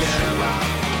comes again.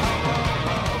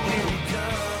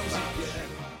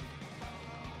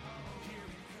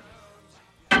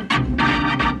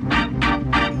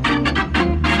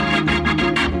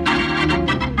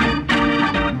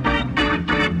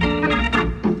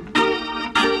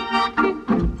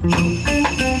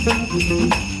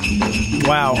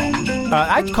 Wow.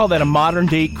 I'd call that a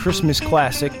modern-day Christmas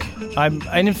classic.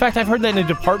 And in fact, I've heard that in a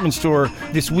department store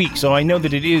this week, so I know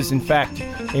that it is, in fact,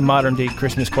 a modern-day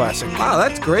Christmas classic. Wow,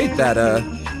 that's great. That is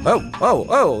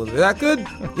that good?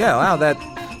 Yeah, wow. That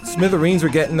Smithereens were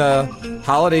getting a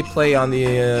holiday play on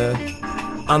the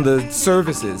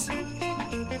services.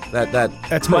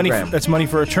 That's program. That's money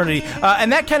for eternity.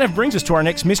 And that kind of brings us to our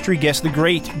next mystery guest, the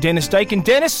great Dennis Diken.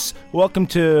 Dennis, welcome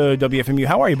to WFMU.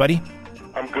 How are you, buddy?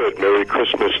 I'm good. Merry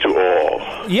Christmas to all.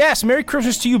 Yes, Merry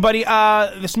Christmas to you, buddy.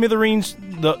 The Smithereens,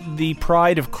 the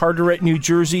pride of Carteret, New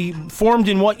Jersey, formed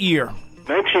in what year?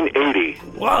 1980.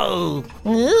 Whoa.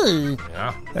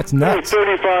 Yeah. That's nuts.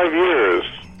 35 years.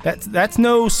 That's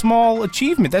no small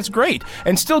achievement. That's great.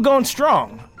 And still going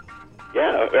strong.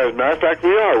 Yeah, as a matter of fact,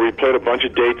 we are. We played a bunch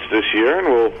of dates this year,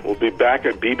 and we'll be back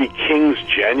at B.B. King's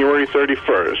January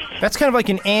 31st. That's kind of like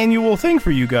an annual thing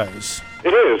for you guys. It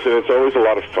is, and it's always a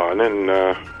lot of fun, and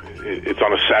it's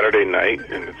on a Saturday night,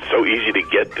 and it's so easy to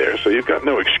get there, so you've got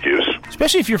no excuse.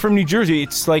 Especially if you're from New Jersey,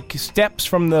 it's like steps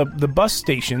from the bus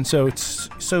station, so it's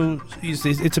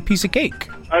a piece of cake.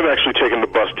 I've actually taken the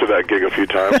bus to that gig a few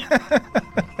times.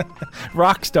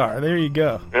 Rockstar, there you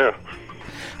go. Yeah.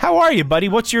 How are you, buddy?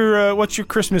 What's your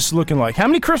Christmas looking like? How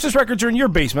many Christmas records are in your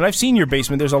basement? I've seen your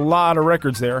basement. There's a lot of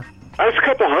records there. It's a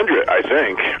couple hundred, I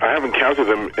think. I haven't counted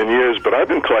them in years, but I've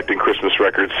been collecting Christmas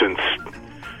records since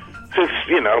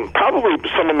probably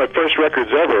some of my first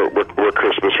records ever were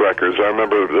Christmas records. I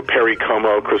remember the Perry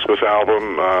Como Christmas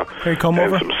album, Perry Como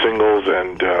and some singles,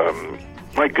 and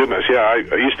my goodness, yeah,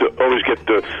 I used to always get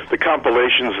the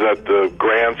compilations that the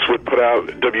Grants would put out,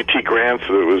 W.T. Grants.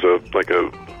 It was a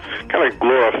kind of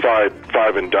glorified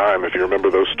Five and Dime, if you remember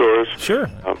those stores. Sure.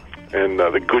 And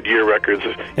the Goodyear records.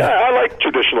 Yeah, I like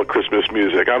traditional Christmas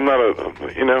music. I'm not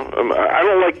I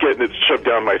don't like getting it shoved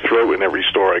down my throat in every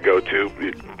store I go to.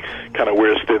 It kind of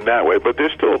wears thin that way, but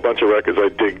there's still a bunch of records I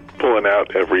dig pulling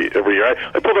out every year.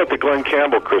 I pulled out the Glenn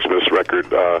Campbell Christmas record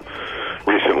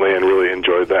recently and really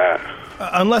enjoyed that.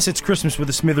 Unless it's Christmas with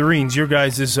the Smithereens, your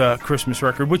guys' Christmas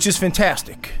record, which is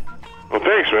fantastic. Well,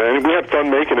 thanks, man. We had fun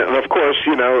making it. And, of course,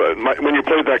 when you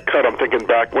played that cut, I'm thinking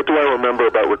back, what do I remember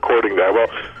about recording that? Well,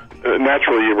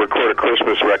 naturally, you record a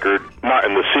Christmas record not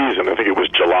in the season. I think it was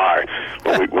July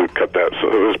when we cut that. So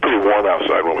it was pretty warm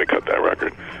outside when we cut that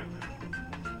record.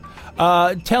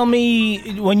 Tell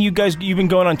me, when you've been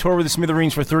going on tour with the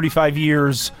Smithereens for 35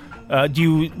 years,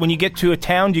 when you get to a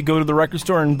town, do you go to the record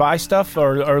store and buy stuff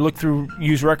or look through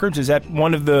used records? Is that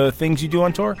one of the things you do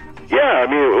on tour? Yeah, I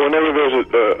mean, whenever there's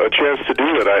a chance to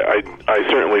do it, I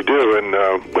certainly do, and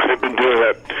I've been doing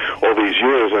that all these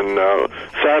years, and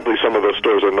sadly some of those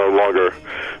stores are no longer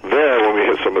there when we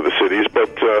hit some of the cities,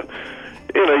 but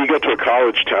you go to a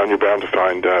college town, you're bound to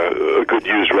find a good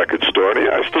used record store. And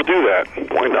I still do that.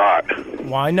 Why not?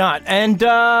 Why not? And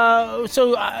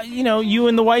so, you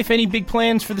and the wife, any big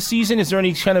plans for the season? Is there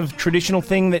any kind of traditional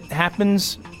thing that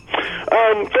happens?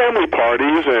 Family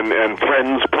parties and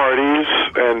friends parties,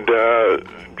 and the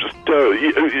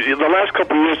last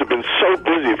couple of years have been so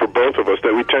busy for both of us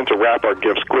that we tend to wrap our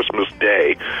gifts Christmas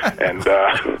Day, and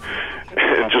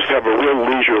just have a real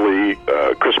leisurely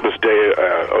Christmas Day,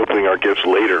 opening our gifts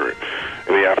later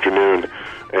in the afternoon,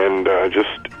 and just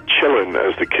chilling,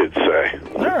 as the kids say.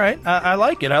 All right, I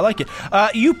like it.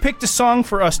 You picked a song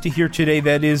for us to hear today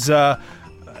that is a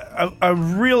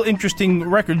real interesting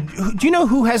record. Do you know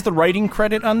who has the writing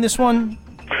credit on this one?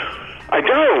 I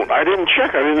don't. I didn't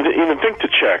check. I didn't even think to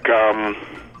check.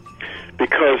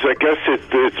 Because I guess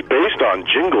it's based on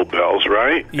Jingle Bells,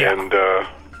 right? Yeah. And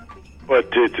but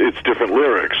it's different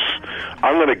lyrics.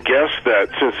 I'm going to guess that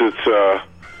since it's a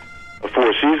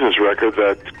Four Seasons record,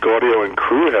 that Gaudio and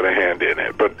Crew had a hand in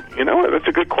it. But you know what? That's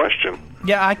a good question.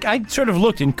 Yeah, I sort of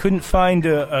looked and couldn't find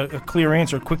a clear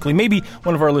answer quickly. Maybe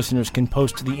one of our listeners can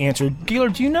post the answer.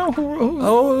 Gaylord, do you know who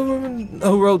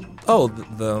wrote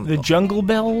the Jungle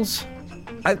Bells?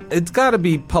 It's got to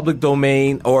be Public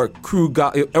Domain or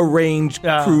Arranged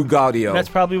Crew Gaudio. That's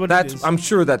probably what it is. I'm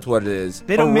sure that's what it is.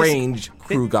 Arranged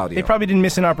Crew Gaudio. They probably didn't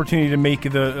miss an opportunity to make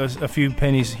a few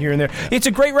pennies here and there. It's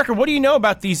a great record. What do you know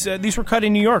about these? These were cut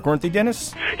in New York, weren't they,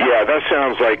 Dennis? Yeah, that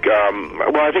sounds like,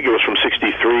 well, I think it was from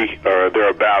 63 or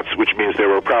thereabouts, which means they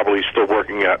were probably still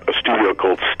working at a studio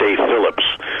called Stay Phillips,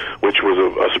 which was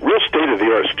a real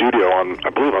state-of-the-art studio I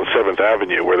believe on 7th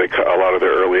Avenue, where they cut a lot of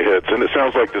their early hits. And it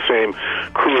sounds like the same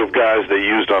crew of guys they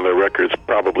used on their records,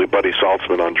 probably Buddy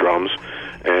Saltzman on drums.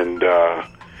 And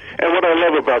what I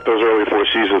love about those early Four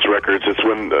Seasons records, it's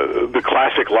when the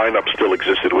classic lineup still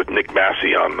existed with Nick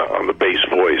Massey on the bass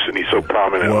voice, and he's so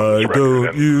prominent on this record. Why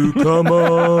don't you come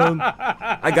on?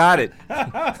 I got it.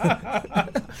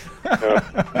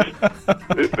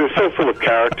 They're so full of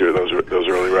character, those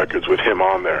early records with him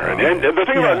on there. And the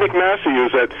thing about Nick Massey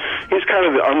is that he's kind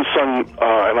of the unsung,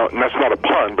 and that's not a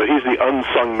pun, but he's the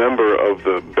unsung member of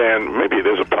the band. Maybe it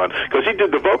is a pun, because he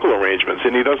did the vocal arrangements,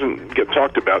 and he doesn't get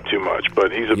talked about too much,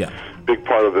 but he's a big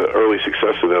part of the early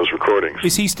success of those recordings.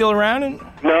 Is he still around?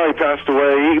 No, he passed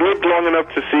away. He lived long enough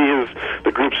to see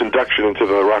the group's induction into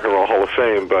the Rock and Roll Hall of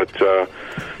Fame, but I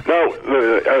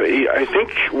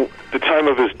think the time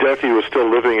of his death he was still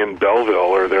living in Belleville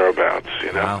or thereabouts,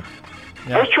 you know. Wow.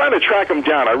 Yeah. I was trying to track him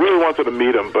down. I really wanted to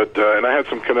meet him, but and I had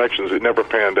some connections. It never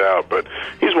panned out, but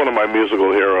he's one of my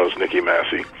musical heroes, Nicky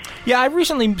Massey. Yeah, I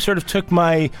recently sort of took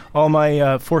all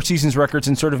my Four Seasons records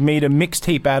and sort of made a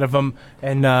mixtape out of them,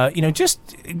 and the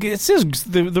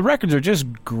records are just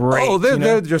great. Oh,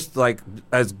 they're just like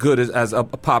as good as a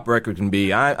pop record can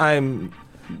be.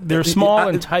 They're small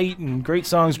and tight and great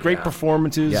songs, great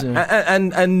performances. Yeah.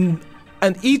 And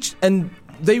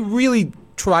they really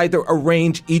tried to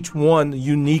arrange each one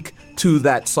unique to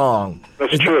that song.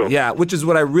 That's true. Yeah, which is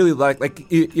what I really like.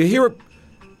 Like you hear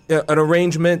an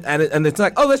arrangement and it's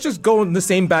like, oh, let's just go in the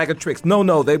same bag of tricks.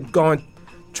 No, they've gone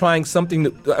trying something.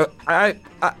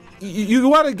 You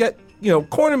want to get.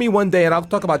 Corner me one day, and I'll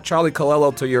talk about Charlie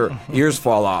Colello till your ears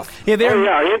fall off. I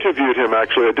interviewed him,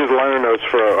 actually. I did liner notes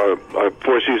for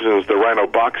Four Seasons, the Rhino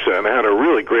box set, and I had a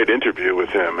really great interview with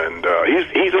him. And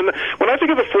he's when I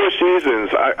think of the Four Seasons,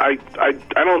 I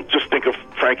don't just think of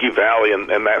Frankie Valli and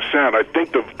that sound. I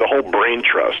think of the whole brain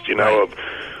trust,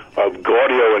 of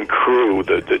Gaudio and Crew,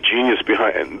 the genius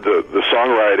behind the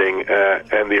songwriting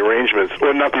and the arrangements.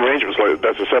 Well, not the arrangements.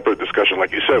 That's a separate discussion,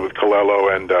 like you said, with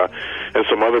Colello and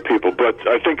some other people. But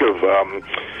I think of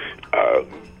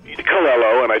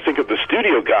Colello, and I think of the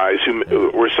studio guys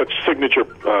who were such signature,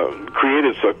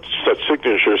 created such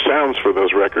signature sounds for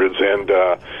those records, and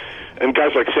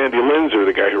guys like Sandy Linzer,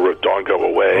 the guy who wrote "Dawn Go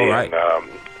Away," right.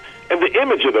 And the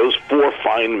image of those four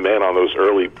fine men on those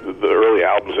early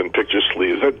albums and picture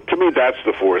sleeves, to me, that's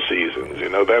the Four Seasons.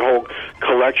 That whole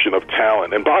collection of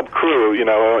talent. And Bob Crew, and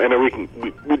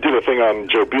we did a thing on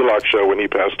Joe Belok's show when he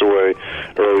passed away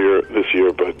earlier this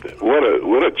year. But what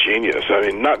a genius! I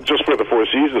mean, not just for the Four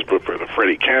Seasons, but for the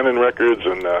Freddie Cannon records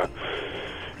and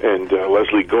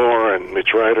Leslie Gore and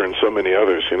Mitch Ryder and so many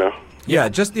others. Yeah,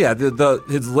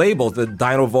 his labels, the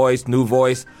Dino Voice, New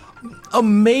Voice.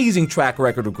 Amazing track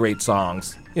record of great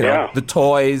songs. The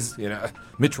Toys,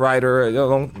 Mitch Ryder.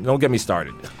 Don't get me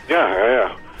started.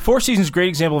 Yeah. Four Seasons is a great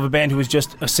example of a band who was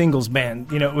just a singles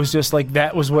band. It was just like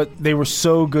that was what they were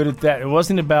so good at that. It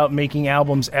wasn't about making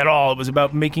albums at all. It was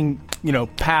about making,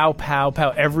 pow, pow, pow.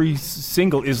 Every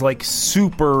single is like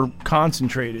super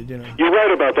concentrated. You're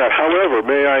right about that. However,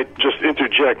 may I just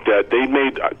interject that they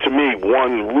made, to me,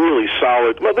 one really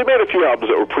solid, well, they made a few albums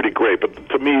that were pretty great, but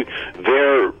to me,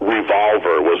 their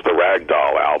Revolver was the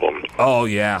Ragdoll album. Oh,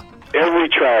 yeah. Every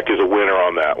track is a winner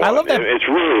on that one. I love that. It's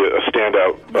really a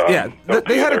standout.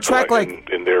 They had a track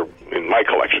in my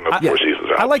collection of Four Seasons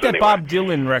albums. I like that Bob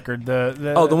Dylan record.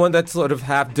 The one that's sort of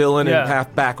half Dylan and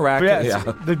half back rack. Yeah.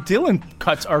 The Dylan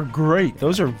cuts are great.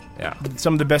 Those are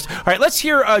some of the best. All right, let's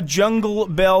hear Jungle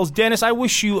Bells. Dennis, I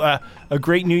wish you a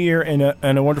great New Year and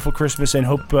a wonderful Christmas, and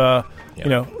hope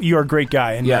you're a great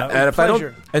guy. And, and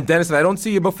pleasure. Dennis, if I don't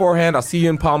see you beforehand, I'll see you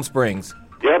in Palm Springs.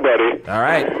 Yeah, buddy. All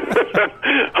right.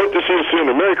 Hope to see you soon.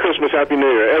 Merry Christmas, Happy New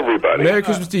Year, everybody. Merry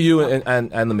Christmas to you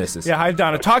and the missus. Yeah, hi,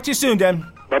 Donna. Talk to you soon, Dan.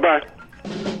 Bye-bye.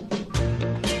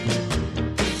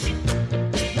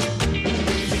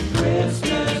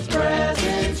 Christmas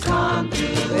presents come to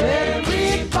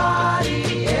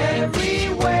everybody,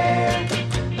 everywhere.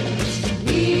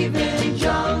 Even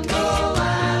jungle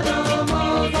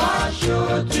animals are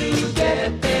sure to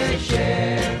get their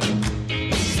share.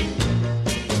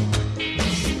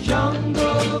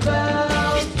 Jungle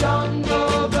bells,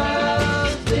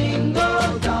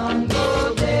 jingle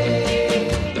dangle day.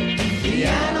 The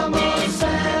animal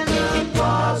Santa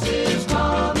Claus is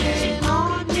coming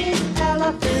on his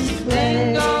elephant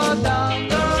sleigh. Dingle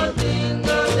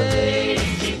dangle day,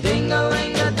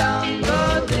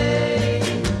 ding-a-ling-a-dangle day.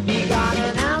 He got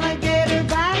an alligator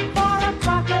back for a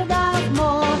crocodile's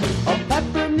maw, a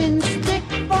peppermint stick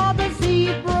for the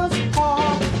zebra's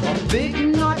paw, a big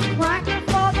nutcracker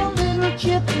for the little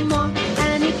chipmunk,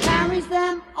 and he carries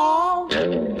them all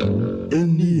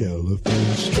in the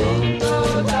elephant's trunk.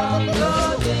 Dingle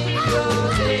dangle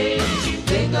day,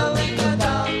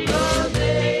 ding-a-ling-a-dangle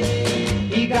day.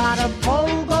 He got a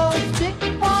pogo stick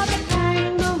for the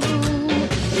kangaroo,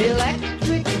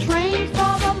 electric train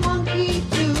for the monkey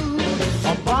too,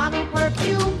 a bottle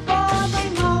perfume for the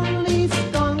lonely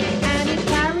skunk, and he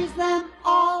carries them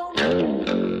all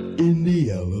in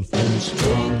the elephant's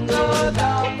trunk. Dingle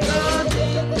dangle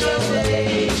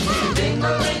day,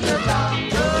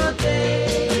 ding-a-ling-a-dangle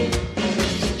day.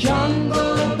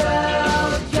 Jungle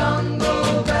bells,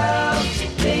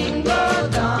 jingle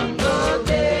dangle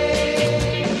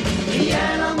day. The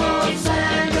animal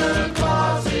Santa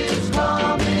Claus is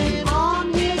coming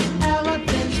on his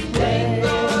elephant sleigh.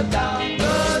 Dingle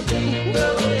dangle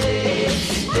day,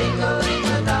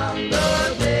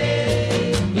 ding-a-ling-a-dangle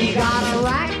day. He got a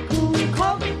raccoon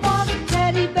coat for the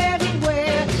teddy bear to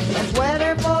wear, a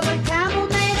sweater for the camel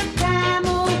made of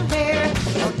camel hair,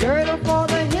 a girdle for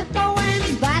the hippo, and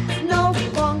that's no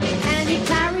funk, and he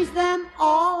carries them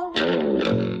all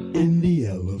in the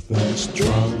elephant's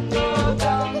trunk. Dingle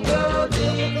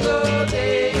dangle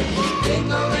day,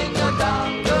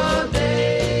 ding-a-ling-a-dangle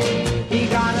day. He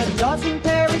got a dozen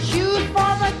pair of shoes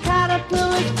for the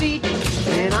caterpillar's feet,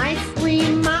 an ice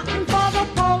cream mountain for the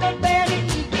polar bear to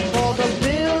eat, for the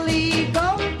billy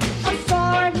goat,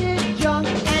 assorted junk,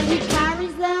 and he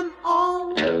carries them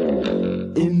all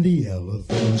in the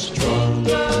elephant's trunk.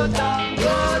 Dingle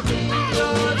dangle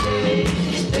day,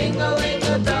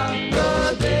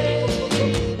 ding-a-ling-a-dangle day.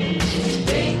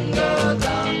 Dingle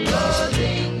dangle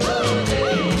day,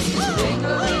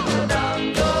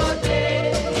 ding-a-ling-a-dangle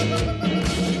day.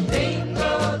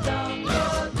 Dingle dangle.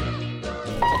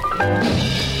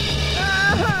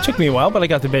 Took me a while, but I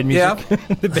got the bed music.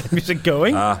 The bed music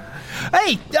going.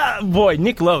 Hey, boy,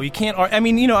 Nick Lowe. You can't.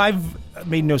 I've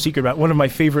made no secret about one of my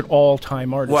favorite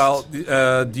all-time artists. Well,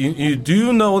 you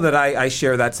do know that I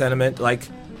share that sentiment. Like,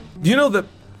 do you know that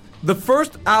the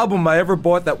first album I ever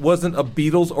bought that wasn't a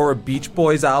Beatles or a Beach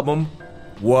Boys album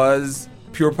was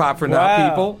Pure Pop for Now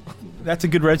People? That's a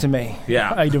good resume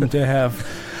item to have.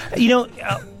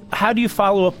 How do you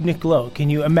follow up Nick Lowe? Can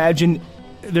you imagine?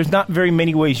 There's not very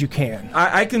many ways you can.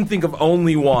 I can think of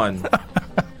only one.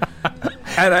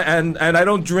 And I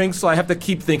don't drink, so I have to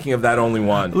keep thinking of that only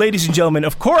one. Ladies and gentlemen,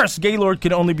 of course, Gaylord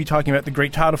can only be talking about the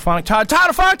great Todd O-Phonic-Todd. Todd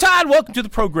O-Phonic-Todd, welcome to the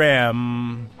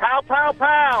program. Pow, pow,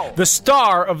 pow. The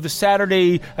star of the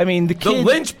Saturday, the kid. The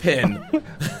linchpin.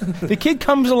 The kid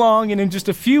comes along, and in just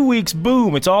a few weeks,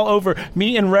 boom, it's all over.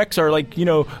 Me and Rex are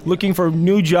looking for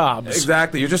new jobs.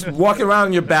 Exactly. You're just walking around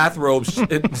in your bathrobe,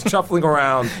 shuffling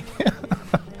around.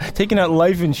 Taking out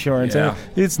life insurance, and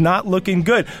it's not looking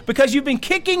good because you've been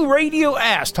kicking radio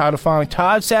ass, Todd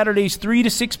O-Phonic-Todd. Saturdays 3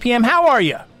 to 6 p.m. How are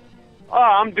you? Oh,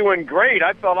 I'm doing great.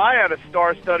 I thought I had a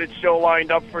star-studded show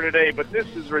lined up for today, but this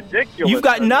is ridiculous. You've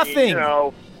got nothing.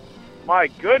 My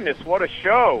goodness, what a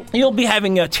show. You'll be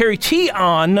having Terry T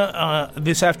on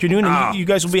this afternoon, and you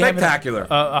guys will be having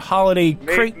a holiday...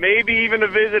 Maybe even a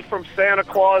visit from Santa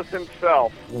Claus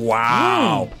himself.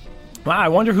 Wow. Wow, I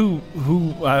wonder who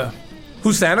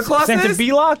Santa Claus Santa is?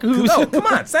 Belloc? No, come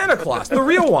on, Santa Claus, the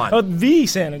real one. Oh, the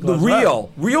Santa Claus. The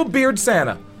real beard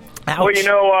Santa. Ouch. Well, you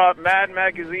know, Mad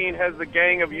Magazine has the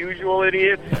gang of usual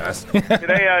idiots. Yes.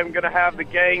 Today I'm going to have the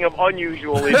gang of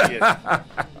unusual idiots.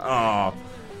 Oh.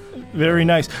 Very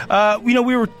nice. We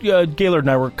were Gaylord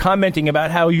and I were commenting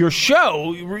about how your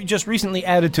show just recently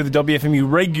added to the WFMU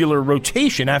regular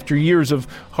rotation after years of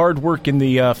hard work in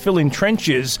the fill-in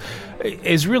trenches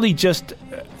is really just,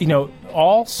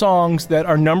 all songs that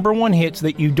are number one hits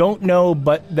that you don't know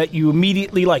but that you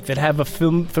immediately like, that have a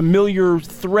familiar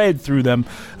thread through them.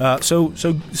 So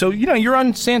you're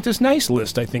on Santa's nice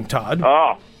list, I think, Todd.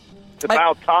 Oh. It's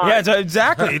about time. Yeah,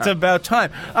 exactly. It's about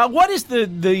time. What is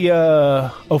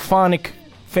the O-Phonic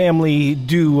family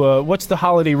do? What's the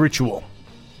holiday ritual?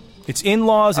 It's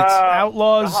in-laws, it's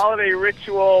outlaws? The holiday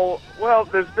ritual, well,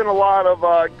 there's been a lot of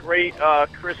great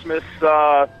Christmas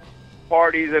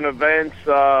parties and events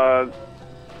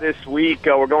this week.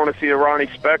 We're going to see the Ronnie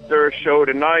Spector show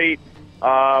tonight.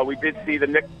 We did see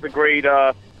the great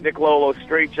Nick Lowe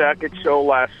Straight Jacket show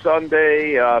last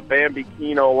Sunday, Bambi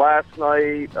Kino last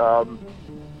night.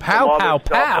 Pow.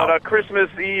 But Christmas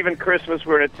Eve and Christmas,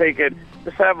 we're going to take it,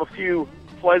 just have a few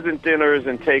pleasant dinners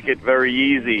and take it very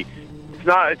easy.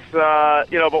 But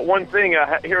one thing,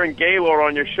 hearing Gaylord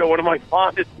on your show, one of my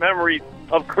fondest memories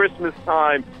of Christmas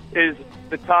time is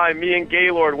the time me and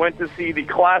Gaylord went to see the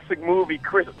classic movie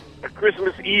Christmas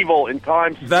Evil in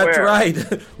Times Square. That's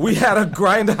right. We had a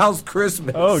grindhouse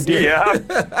Christmas. Oh, dear.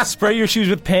 Yeah. Spray your shoes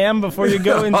with Pam before you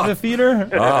go into the theater?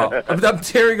 Oh, I'm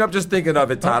tearing up just thinking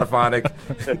of it, Todd O-Phonic.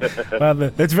 Well,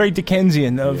 that's very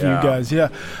Dickensian of you guys, yeah.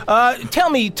 Tell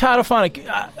me, Todd O-Phonic,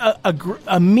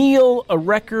 a meal, a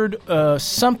record,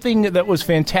 something that was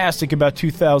fantastic about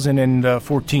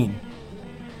 2014.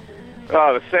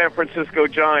 The San Francisco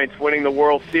Giants winning the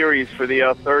World Series for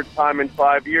the third time in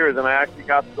 5 years, and I actually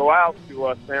got to go out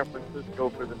to San Francisco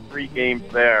for the 3 games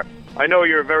there. I know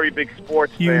you're a very big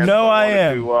sports fan. You know I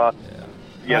am. To,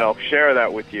 share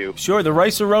that with you. Sure, the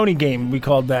Rice-A-Roni game, we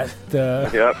called that.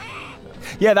 Yep.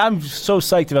 Yeah, I'm so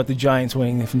psyched about the Giants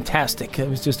winning. They're fantastic. It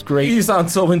was just great. You sound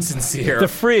so insincere. The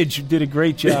fridge did a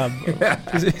great job.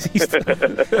 Is he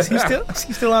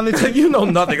still on the team? You know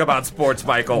nothing about sports,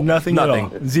 Michael. Nothing at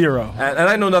all. Zero. And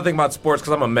I know nothing about sports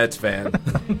because I'm a Mets fan.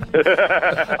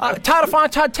 Todd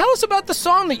O-Phonic-Todd, tell us about the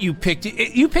song that you picked.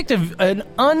 You picked an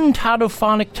un-Todd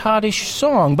O-Phonic-Toddish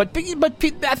song, but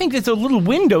I think there's a little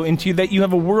window into that you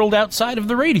have a world outside of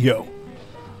the radio.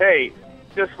 Hey,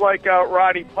 just like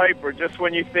Roddy Piper, just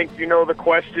when you think you know the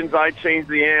questions, I change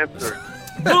the answers.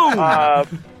 Boom!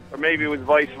 Or maybe it was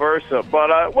vice versa.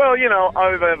 But, I have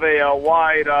a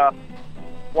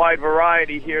wide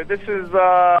variety here. This is,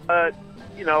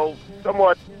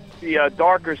 somewhat the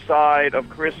darker side of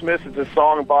Christmas. It's a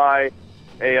song by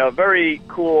a very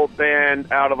cool band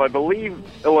out of, I believe,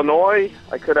 Illinois.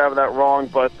 I could have that wrong,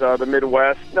 but the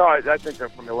Midwest. No, I think they're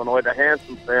from Illinois, the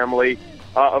Hanson family.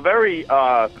 A very...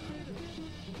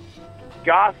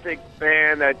 gothic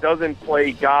band that doesn't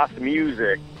play goth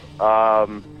music,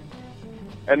 and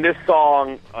this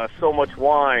song, "So Much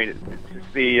Wine," it's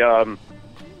just the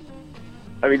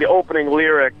opening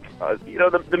lyric.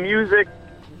 The music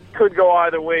could go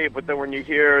either way, but then when you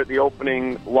hear the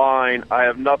opening line, "I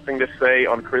have nothing to say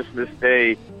on Christmas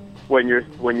Day," when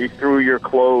you threw your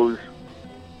clothes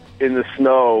in the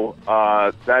snow,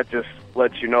 that just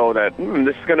lets you know that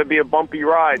this is going to be a bumpy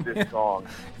ride, this song.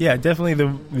 Yeah, definitely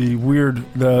the weird,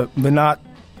 the not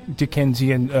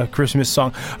Dickensian Christmas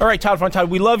song. All right, Todd O-Phonic-Todd,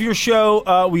 we love your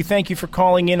show. We thank you for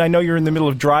calling in. I know you're in the middle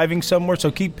of driving somewhere,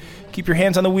 so keep your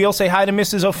hands on the wheel. Say hi to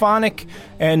Mrs. O-Phonic,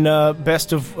 and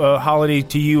best of holiday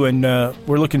to you, and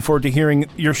we're looking forward to hearing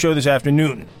your show this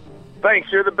afternoon. Thanks.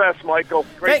 You're the best, Michael.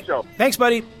 Great show. Thanks,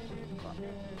 buddy.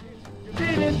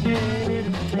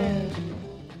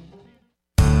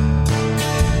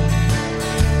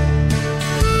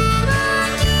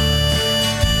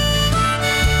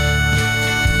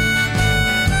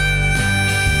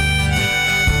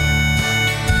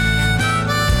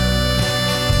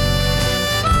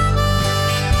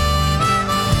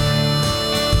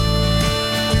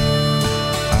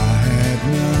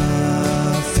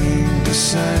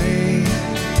 Say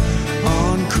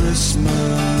on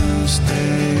Christmas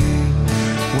Day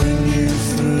when you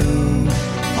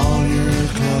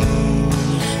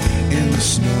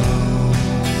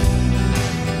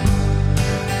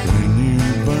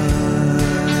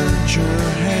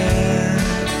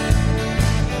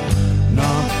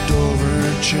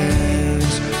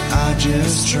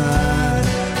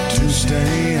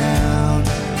stay out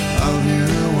of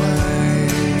your way.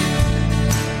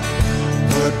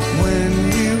 But when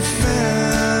you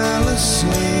fell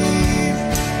asleep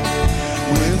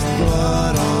with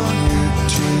blood on your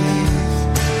teeth,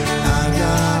 I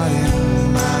got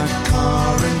in my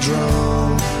car and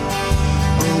drove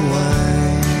away.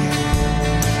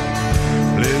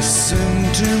 Listen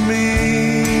to me,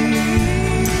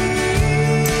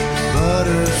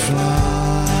 butterfly.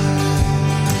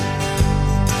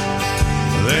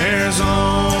 There's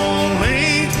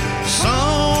only so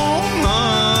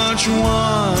much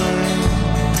wine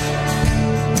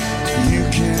you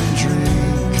can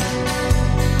drink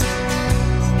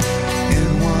in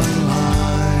one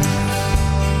life,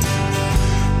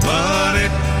 but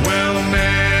it will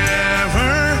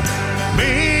never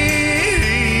be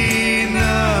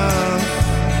enough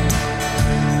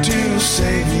to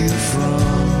save you from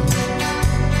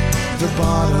the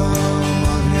bottom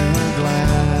of your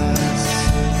glass.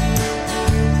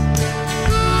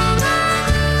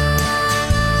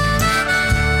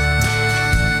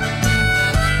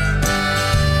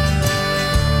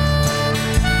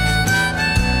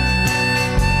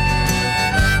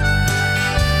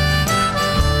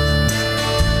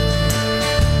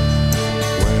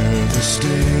 Where the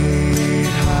state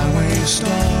highway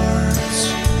starts,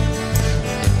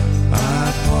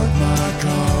 I parked my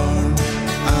car,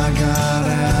 I got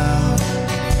out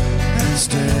and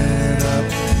stared up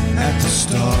at the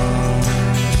stars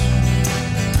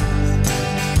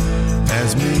as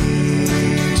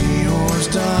meteors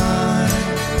died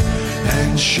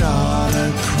and shot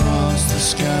across the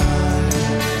sky.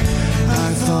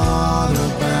 I thought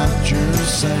about your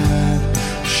sad,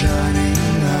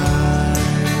 shining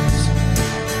eyes.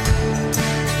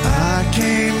 I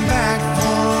came back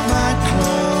for my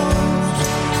clothes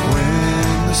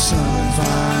when the sun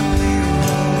finally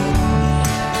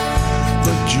rose,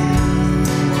 but you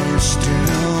were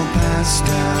still passed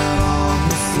out on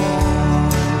the floor.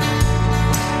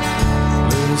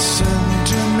 Listen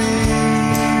to me,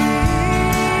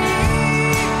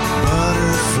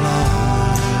 butterfly.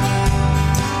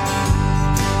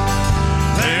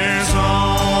 There's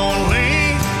only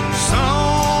so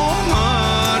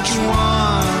much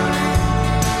wine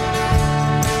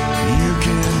you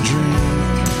can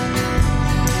drink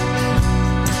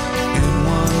in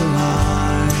one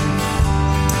life,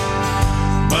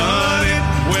 but it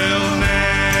will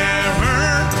never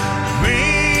be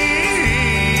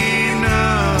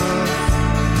enough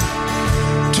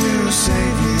to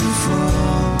save you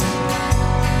from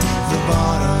the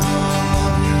bottom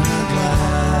of your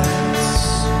glass.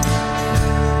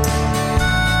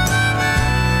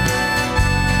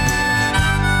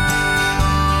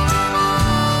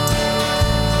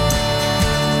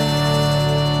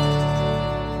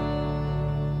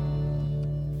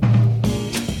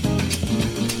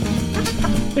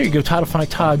 There you go, Todd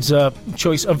O-Phonic-Todd's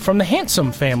choice of From the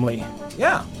Handsome Family.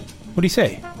 Yeah, What do you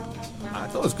say? I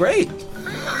thought it was great.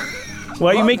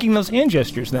 Why are you making those hand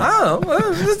gestures now?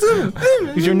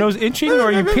 Oh, Is your nose itching or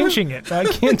are you pinching it? I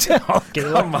can't tell.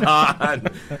 come on.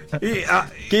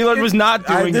 Gaylord was not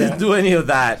I doing didn't that do any of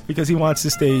that. because he wants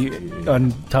to stay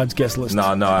on Todd's guest list.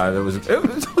 No, it was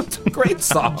a great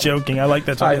song. I'm joking. I like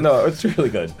that song. I know, it's really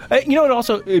good. You know,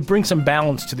 it brings some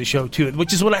balance to the show, too,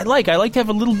 which is what I like. I like to have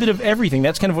a little bit of everything.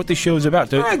 That's kind of what this show is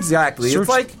about. Exactly. Search It's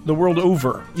like the world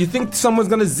over. you think someone's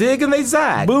going to zig and they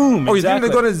zag. Boom, Or you exactly.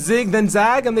 think they're going to zig, then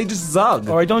zag, and they just zug.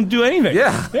 Or I don't do anything.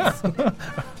 Yeah. Yeah.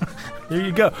 There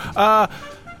you go.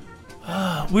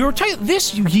 We were talking,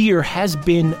 this year has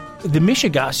been the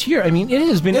Michigas year. I mean, it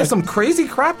has been... There's some crazy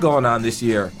crap going on this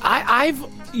year. I've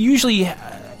usually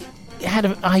had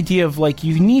an idea of, like,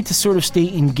 you need to sort of stay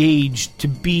engaged to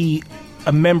be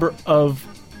a member of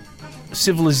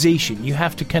civilization. You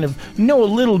have to kind of know a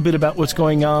little bit about what's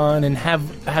going on and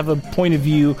have a point of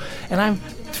view. And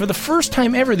for the first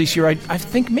time ever this year, I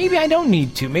think maybe I don't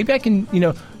need to. Maybe I can,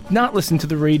 not listen to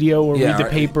the radio or read the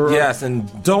paper. Yes,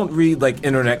 and don't read, like,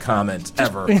 internet comments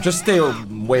ever. Just stay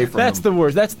away from That's them. the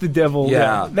worst. That's the devil.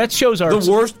 Yeah. That shows our... The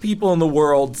worst people in the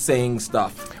world saying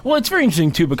stuff. Well, it's very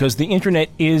interesting, too, because the internet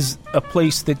is a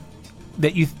place that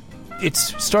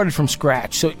it's started from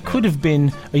scratch, so it could have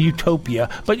been a utopia,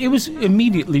 but it was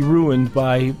immediately ruined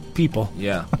by people.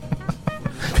 Yeah.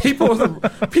 People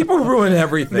ruin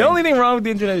everything. The only thing wrong with the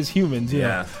internet is humans.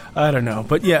 Yeah. I don't know,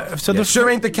 but yeah. So the sure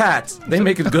ain't the cats. They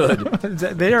make it good.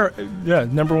 They are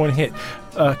number one hit.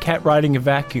 Cat riding a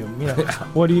vacuum.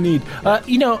 What do you need?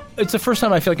 It's the first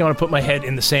time I feel like I want to put my head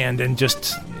in the sand and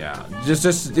just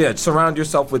surround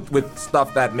yourself with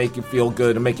stuff that make you feel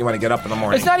good and make you want to get up in the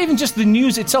morning. It's not even just the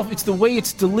news itself; it's the way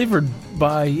it's delivered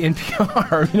by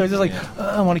NPR. Just like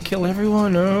I want to kill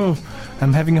everyone. Oh,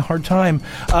 I'm having a hard time.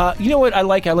 You know what I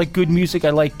like? I like good music.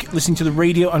 I like listening to the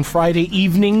radio on Friday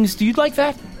evenings. Do you like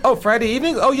that? Oh, Friday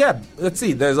evening? Oh, yeah. Let's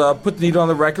see. There's Put the Needle on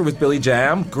the Record with Billy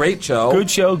Jam. Great show.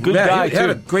 Good show. Good guy, he had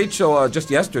too. a great show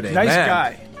just yesterday. Nice Man.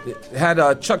 guy. It had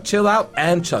Chuck Chillout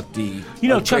and Chuck D. You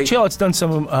know, Chuck Chillout's done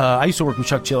some of... I used to work with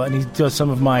Chuck Chillout, and he does some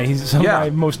of my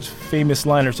most famous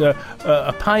liners.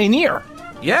 A pioneer.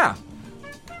 Yeah.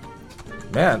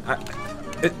 Man,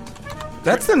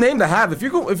 that's the name to have. If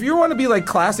you want to be like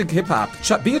classic hip hop,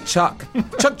 be a Chuck.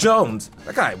 Chuck Jones.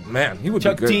 That guy, man, he would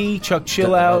Chuck be good. D, Chuck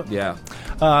Chillout. Yeah.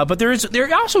 But there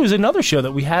also is another show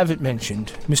that we haven't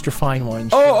mentioned, Mr. Finewine.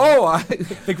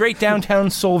 The great downtown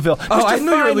Soulville. Oh, I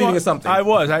knew you were leading to something. I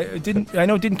was. I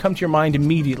know it didn't come to your mind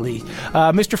immediately.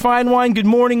 Mr. Finewine, good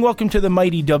morning. Welcome to the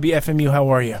mighty WFMU. How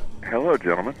are you? Hello,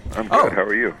 gentlemen. I'm good. How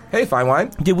are you? Hey,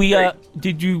 Finewine. Did we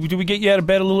get you out of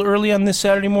bed a little early on this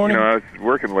Saturday morning? I was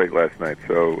working late last night,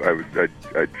 so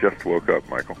I just woke up,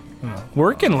 Michael.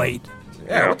 Working late?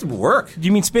 Yeah, what's work? Do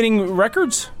you mean spinning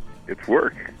records? It's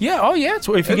work. Yeah, oh yeah, if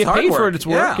you get paid for it, it's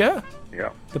work, yeah.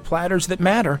 The platters that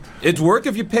matter. It's work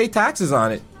if you pay taxes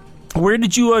on it. Where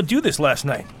did you do this last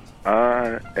night?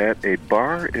 At a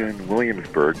bar in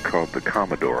Williamsburg called the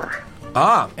Commodore.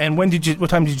 And what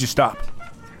time did you stop?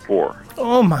 4.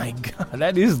 Oh my God,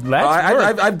 that's work.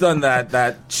 I've done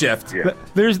that shift. Yeah.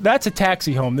 That's a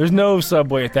taxi home. There's no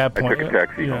subway at that point. I took a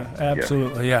taxi home.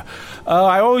 Absolutely, yeah.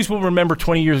 I always will remember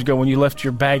 20 years ago when you left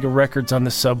your bag of records on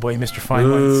the subway, Mr.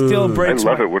 Finewine. It still breaks.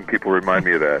 I love it when people remind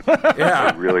me of that.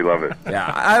 Yeah, I really love it.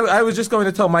 Yeah, I was just going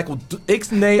to tell Michael,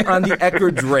 Ixnay on the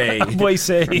Eckerdray. Boy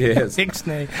say, yes.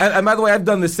 Ixnay. And by the way, I've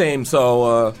done the same.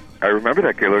 So. I remember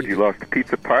that, Gaylord. You lost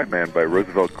Pizza Pie Man by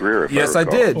Roosevelt Greer. Yes, I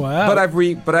did. Wow. But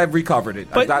I've recovered it.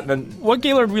 But what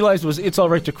Gaylord realized was it's all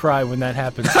right to cry when that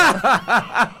happens.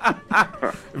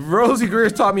 Rosie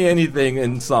Greer taught me anything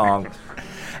in song.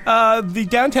 The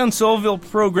Downtown Soulville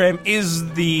program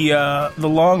is the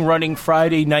long-running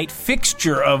Friday night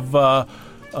fixture of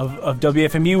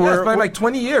WFMU. Yeah, it's been like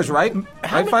 20 years, right?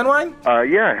 Right, Finewine?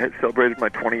 Yeah, I had celebrated my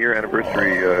 20-year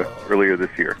anniversary earlier this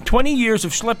year. 20 years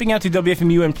of schlepping out to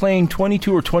WFMU and playing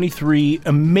 22 or 23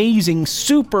 amazing,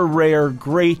 super rare,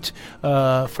 great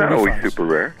 45s. Not always super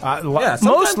rare.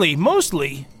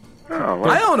 Mostly. Oh, well.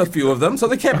 I own a few of them, so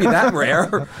they can't be that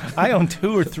rare. I own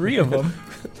 2 or 3 of them.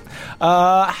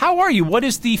 How are you? What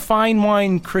is the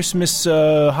Finewine Christmas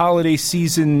holiday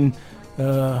season?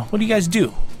 What do you guys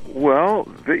do? Well,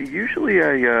 usually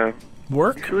I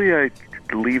work. Usually I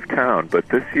leave town, but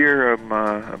this year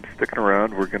I'm sticking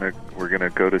around. We're gonna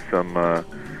go to some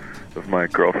of my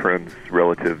girlfriend's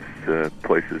relatives'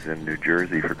 places in New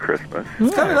Jersey for Christmas.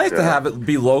 It's kind of nice to have it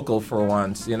be local for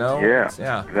once, you know.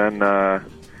 Yeah. Then,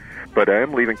 but I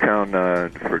am leaving town to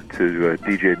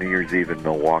DJ New Year's Eve in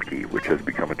Milwaukee, which has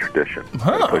become a tradition.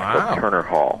 At a place called Turner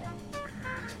Hall.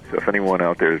 So if anyone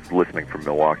out there is listening from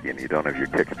Milwaukee and you don't have your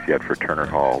tickets yet for Turner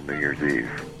Hall New Year's Eve,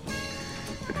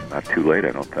 it's not too late,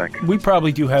 I don't think. We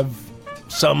probably do have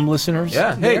some listeners.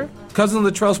 Yeah. There. Hey, cousin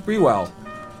Latrell Sprewell,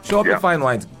 show up at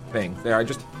Finewine's thing. There, I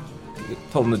just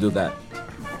told him to do that.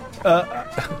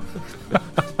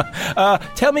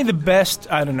 Tell me the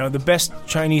best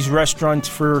Chinese restaurant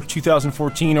for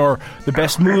 2014, or the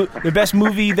best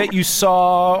movie that you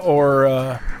saw,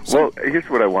 or. Well, here's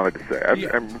what I wanted to say.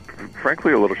 I'm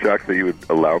frankly a little shocked that you would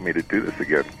allow me to do this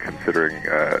again, considering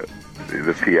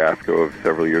the fiasco of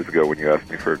several years ago when you asked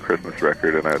me for a Christmas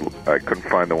record, and I couldn't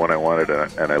find the one I wanted,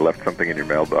 and I left something in your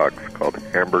mailbox called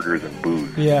Hamburgers and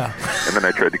Booze. Yeah. And then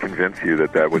I tried to convince you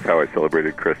that was how I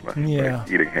celebrated Christmas, by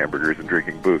eating hamburgers and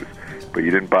drinking booze. But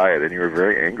you didn't buy it, and you were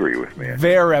very angry with me.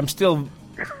 I'm still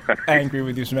angry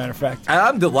with you, as a matter of fact.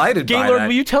 I'm delighted by that. Gaylord,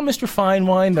 will you tell Mr.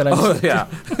 Finewine that I'm... Oh, yeah,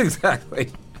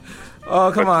 exactly.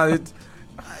 Oh, come on.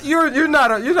 You're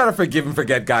not a forgive and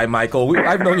forget guy, Michael.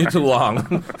 I've known you too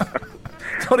long.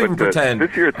 Don't even pretend.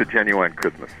 This year it's a genuine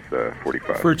Christmas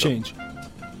 45. For a change.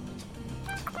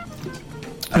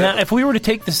 Now, if we were to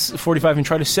take this 45 and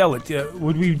try to sell it,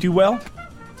 would we do well?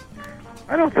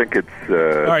 I don't think it's all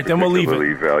right, then we'll leave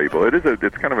it. Valuable.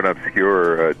 It's kind of an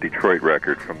obscure Detroit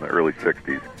record from the early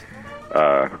 60s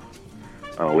on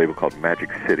a label called Magic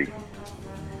City.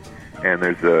 And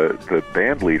there's the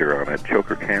band leader on it,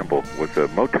 Choker Campbell, was a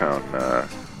Motown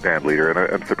band leader, and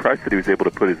I'm surprised that he was able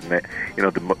to put his name. You know,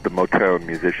 the Motown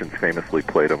musicians famously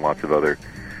played on lots of other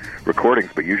recordings,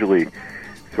 but usually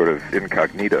sort of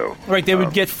incognito. Right, they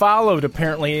would get followed,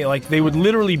 apparently. Like, they would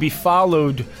literally be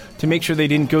followed to make sure they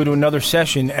didn't go to another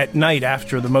session at night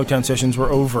after the Motown sessions were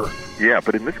over. Yeah,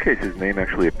 but in this case, his name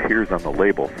actually appears on the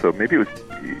label. So maybe it was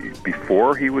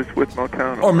before he was with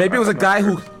Motown? Or maybe it was a guy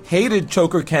who hated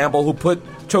Choker Campbell who put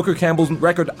Choker Campbell's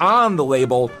record on the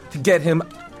label to get him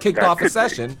kicked off the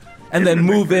session. And then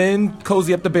move in,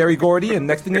 cozy up to Berry Gordy, and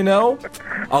next thing you know,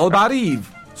 all about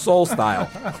Eve, soul style.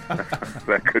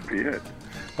 That could be it.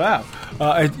 Wow.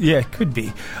 Yeah, it could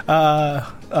be.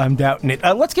 I'm doubting it.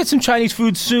 Let's get some Chinese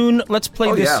food soon. Let's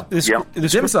play this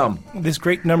dim sum. This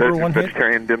great number one hit.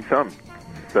 Vegetarian dim sum.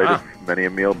 Site of many a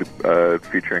meal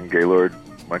featuring Gaylord,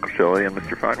 Michael Shelley, and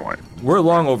Mr. Finewine. We're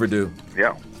long overdue.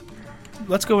 Yeah.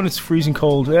 Let's go when it's freezing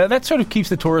cold. That sort of keeps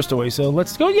the tourist away, so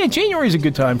let's go. Yeah, January is a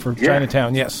good time for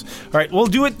Chinatown, yes. All right, we'll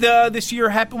do it this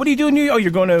year. What do you do in New York? Oh, you're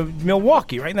going to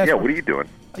Milwaukee, right? What are you doing?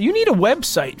 You need a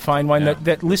website, Finewine,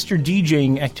 that lists your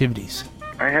DJing activities.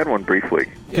 I had one briefly.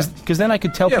 Because then I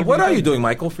could tell people... what are you doing,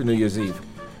 Michael, for New Year's Eve?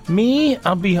 Me,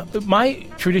 my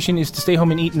tradition is to stay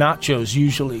home and eat nachos,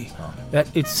 usually.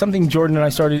 It's something Jordan and I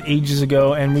started ages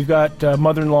ago, and we've got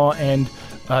mother-in-law and...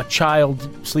 child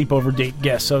sleepover date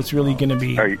guest, so it's really going to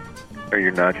be... Are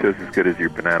your nachos as good as your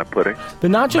banana pudding? The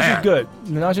nachos are good.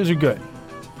 The nachos are good.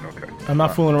 Okay. I'm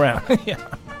not fooling around. Yeah.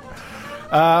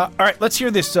 All right, let's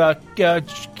hear this.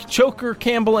 Choker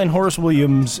Campbell and Horace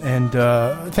Williams, and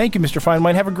thank you, Mr.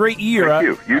 Finewine. Have a great year. Thank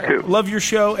you. You too. Love your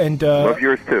show. And love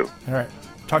yours, too. All right.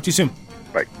 Talk to you soon.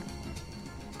 Bye.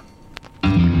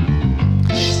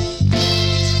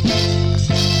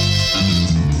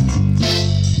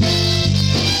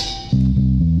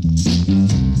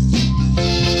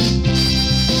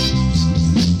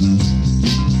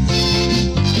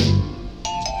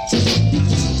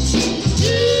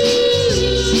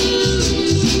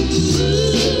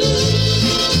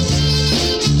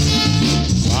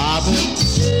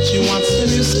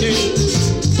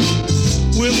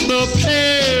 With a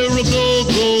pair of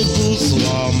go-go boots,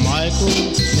 while Michael,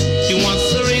 he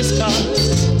wants a race car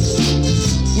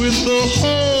with a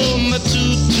home, a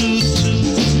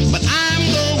toot-toot-toot. But I'm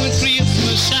going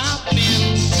Christmas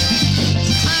shopping.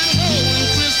 I'm going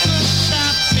Christmas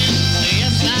shopping.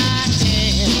 Yes, I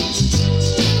am.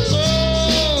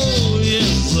 Oh,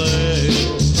 yes, I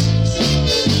am.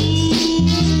 Ooh,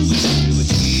 the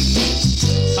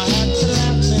kids are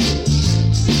laughing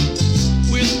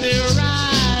with their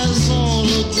eyes all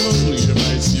aglow. You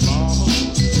might see Mama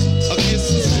a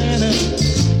kissing Santa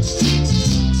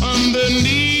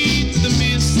underneath the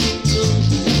mistletoe.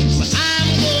 But I'm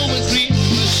going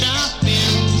Christmas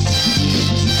shopping.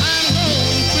 I'm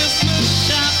going Christmas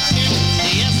shopping.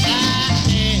 Yes, I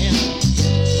am.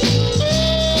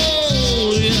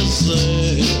 Oh, yes, I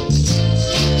am.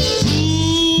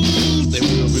 Ooh, there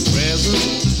will be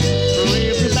presents for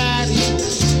everybody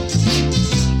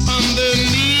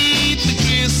underneath the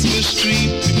Christmas tree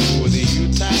before the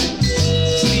Yuletide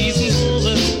season's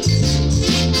over.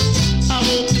 I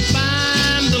hope you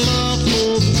find the love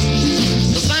for me,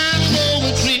 'cause I'm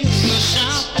going Christmas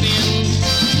shopping.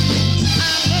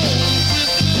 I'm going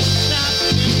Christmas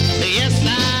shopping. Yes, I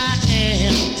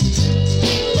am.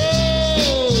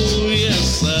 Oh,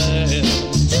 yes, I am.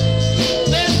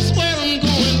 That's where I'm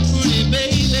going, pretty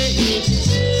baby.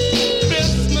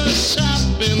 Christmas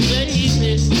shopping,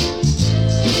 baby.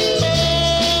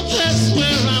 Oh, that's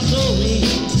where I'm going.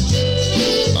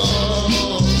 Oh,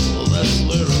 that's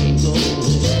where I'm going.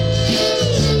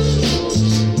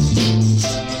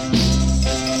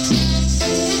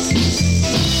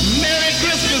 Merry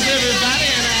Christmas, everybody,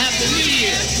 and a Happy New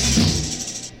Year.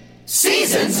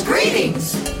 Season's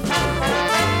greetings.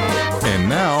 And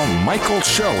now, Michael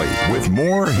Shelley with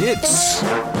more hits.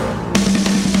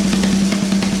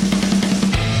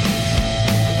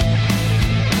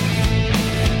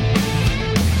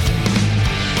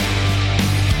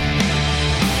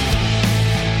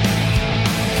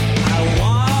 I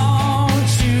want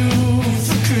you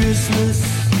for Christmas.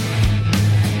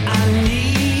 I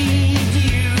need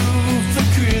you for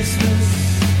Christmas.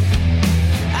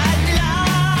 I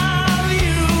love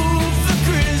you for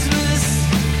Christmas.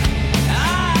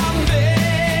 I'm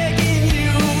begging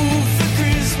you for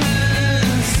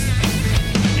Christmas.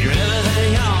 You're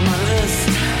everything on my list.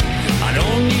 I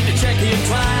don't need to check it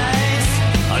twice.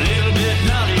 A little bit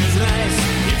naughty is nice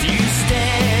if you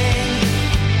stay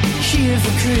here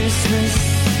for Christmas.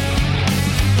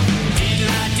 Didn't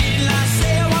I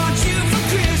say I want you for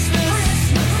Christmas?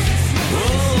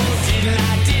 Oh, didn't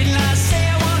I say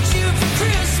I want you for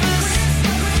Christmas?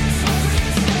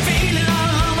 Feeling all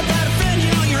alone without a friend, you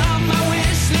know you're on my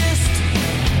wish list.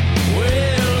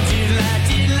 Well, didn't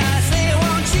I say I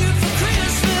want you for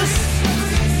Christmas?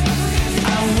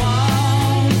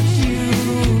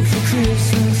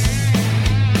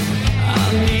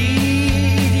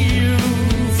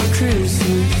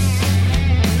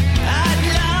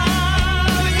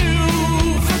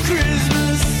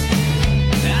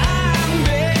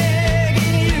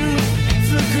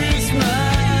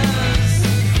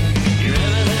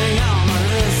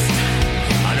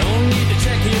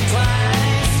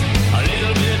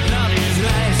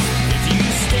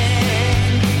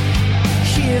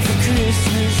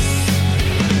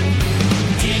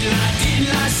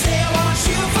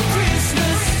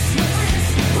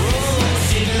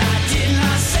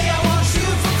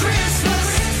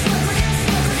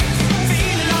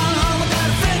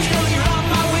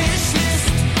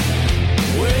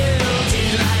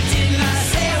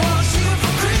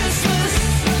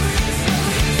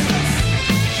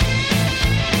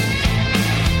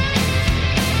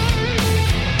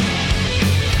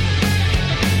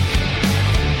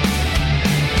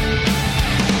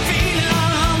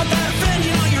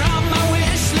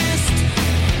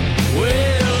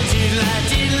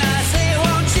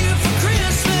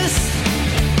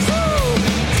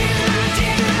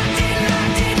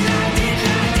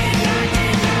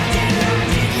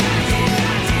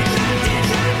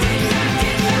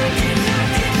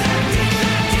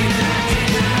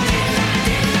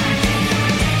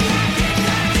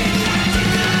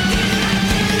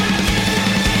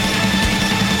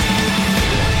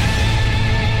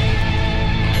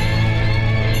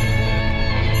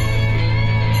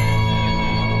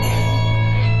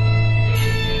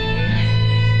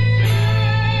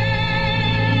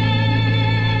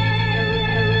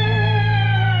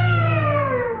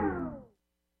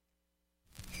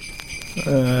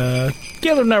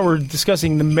 Gaylord and I were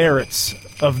discussing the merits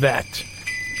of that.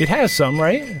 It has some,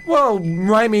 right? Well,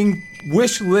 rhyming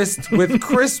wish list with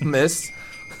Christmas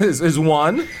is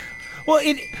one. Well,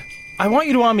 I Want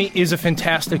You to Want Me is a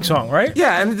fantastic song, right?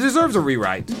 Yeah, and it deserves a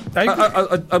rewrite.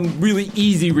 A really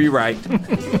easy rewrite.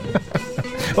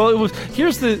 Well, it was.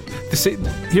 Here's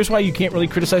why you can't really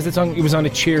criticize that song. It was on a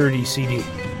charity CD,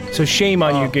 so shame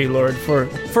on you, Gaylord, for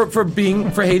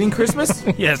hating Christmas.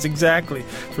 Yes, exactly,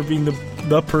 for being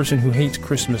the person who hates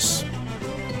Christmas.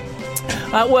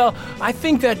 Well, I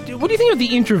think that. What do you think of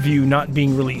the interview not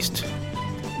being released?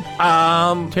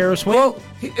 Tara Swain? Well,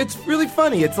 it's really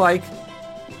funny. It's like,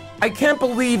 I can't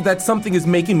believe that something is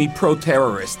making me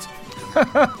pro-terrorist.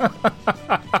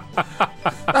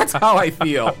 That's how I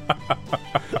feel.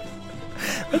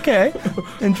 Okay.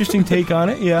 Interesting take on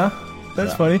it, yeah.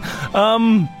 That's funny.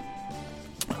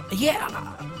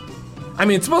 Yeah. I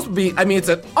mean, it's supposed to be, it's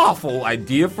an awful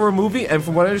idea for a movie, and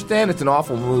from what I understand, it's an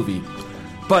awful movie.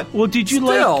 But well, did you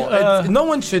still, no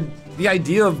one should, the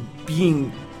idea of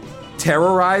being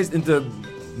terrorized into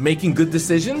making good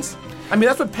decisions? I mean,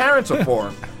 that's what parents are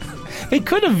for. They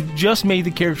could have just made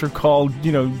the character called,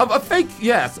 a fake,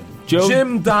 yes. Joe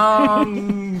Jim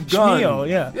Dong Gun. Schmiel,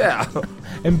 yeah. Yeah.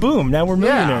 And boom, now we're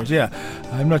millionaires, yeah.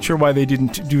 I'm not sure why they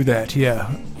didn't do that,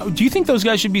 yeah. Do you think those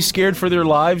guys should be scared for their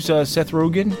lives, Seth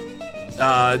Rogen?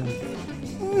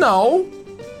 No.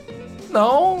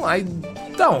 No, I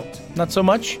don't. Not so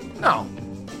much? No.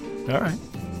 All right.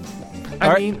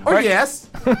 Yes.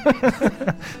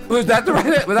 Was that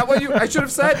what I should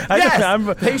have said?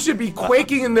 Yes. They should be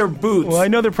quaking in their boots. Well, I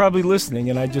know they're probably listening,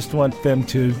 and I just want them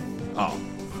to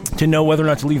know whether or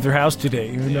not to leave their house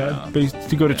today,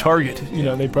 to go to Target.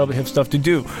 They probably have stuff to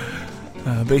do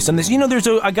based on this. There's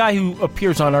a guy who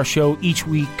appears on our show each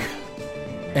week,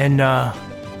 and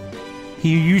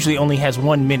he usually only has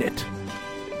 1 minute.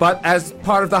 But as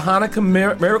part of the Hanukkah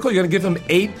miracle, you're going to give him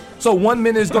 8. So 1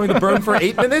 minute is going to burn for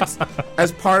 8 minutes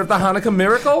as part of the Hanukkah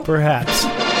miracle? Perhaps.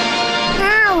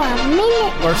 Now a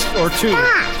minute. Or 2.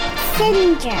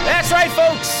 Schinder. That's right,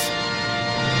 folks.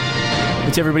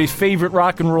 It's everybody's favorite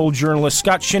rock and roll journalist,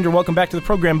 Scott Schinder. Welcome back to the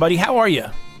program, buddy. How are you?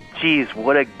 Jeez,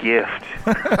 what a gift.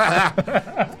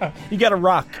 You got a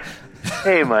rock.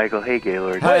 Hey, Michael. Hey,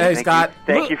 Gaylord. Hey, Scott.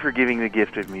 Thank you for giving the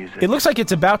gift of music. It looks like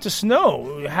it's about to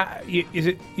snow.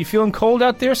 You feeling cold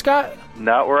out there, Scott?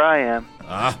 Not where I am.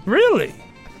 Really?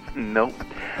 Nope.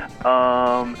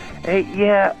 Hey,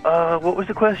 what was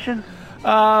the question?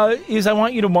 Is I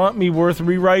Want You to Want Me worth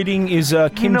rewriting? Is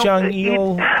Kim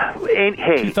Jong-il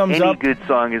two thumbs any up? Good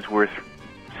song is worth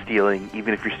stealing,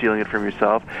 even if you're stealing it from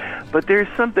yourself. But there's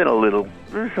something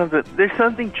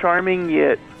charming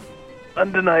yet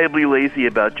undeniably lazy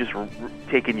about just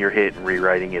taking your hit and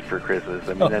rewriting it for Christmas.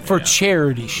 I mean, that's for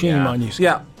charity. Shame on you,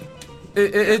 Scott. Yeah.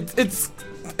 It's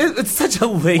such a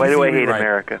lazy Why do I hate rewrite.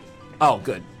 America? Oh,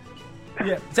 good.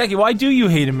 Yeah, exactly. Why do you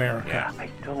hate America? Yeah, I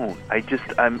don't.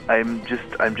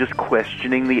 I'm just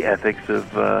questioning the ethics of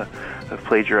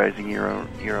plagiarizing your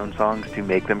own songs to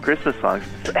make them Christmas songs.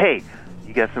 Hey,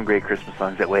 you got some great Christmas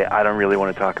songs that way. I don't really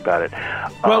want to talk about it.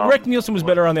 Well, Rick Nielsen was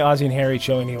better on the Ozzie and Harry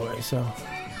show anyway, so.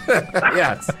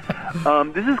 Yes.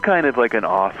 This is kind of like an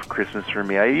off Christmas for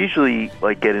me. I usually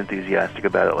get enthusiastic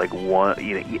about it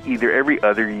either every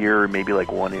other year or maybe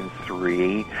 1 in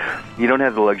 3. You don't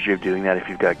have the luxury of doing that if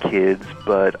you've got kids,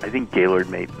 but I think Gaylord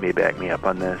may back me up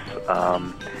on this.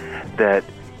 That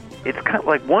it's kind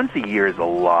of once a year is a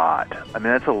lot. I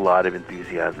mean, that's a lot of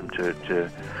enthusiasm to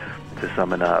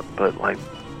summon up, but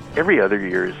every other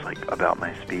year is about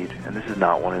my speed, and this is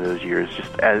not one of those years. Just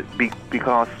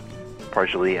because.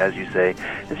 Partially, as you say,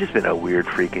 it's just been a weird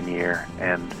freaking year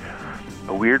and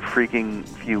a weird freaking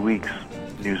few weeks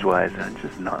news-wise, and I'm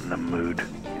just not in the mood,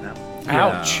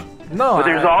 Ouch. No, but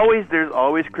there's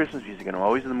always Christmas music, and I'm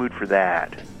always in the mood for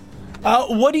that.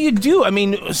 What do you do? I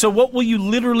mean, so what will you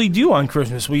literally do on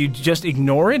Christmas? Will you just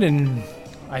ignore it and?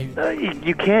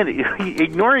 You can't.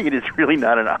 Ignoring it is really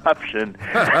not an option.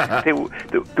 The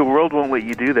world won't let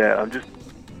you do that.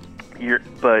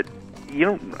 But you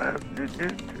don't.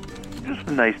 Just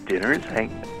some nice dinners,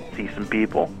 see some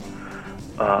people.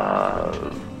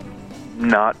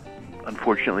 Not,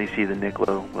 unfortunately, see the Nick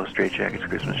Lowe Straight Jackets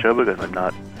Christmas show because I'm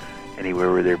not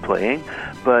anywhere where they're playing.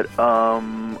 But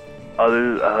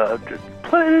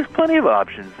there's plenty of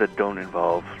options that don't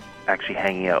involve actually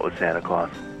hanging out with Santa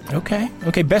Claus. Okay.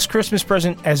 Best Christmas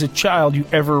present as a child you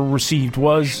ever received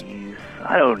was? Jeez,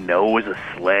 I don't know. It was a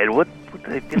sled. What?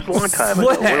 It was a long time ago.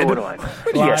 What do I know?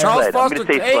 Yeah, Charles Foster I'm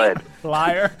going to say sled.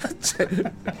 Liar.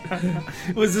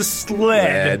 It was a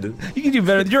sled. You can do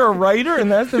better. You're a writer,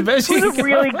 and that's the best. It was a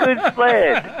really good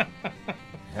sled.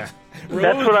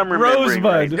 That's what I'm remembering. Rosebud.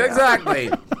 Right now.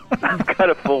 Exactly. I've got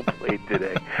a full plate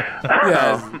today.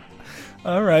 Yes.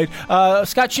 All right.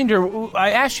 Scott Schinder,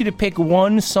 I asked you to pick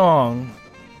one song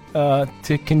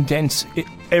to condense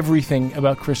everything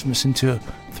about Christmas into a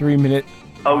 3-minute.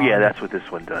 Oh, yeah, that's what this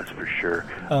one does for sure.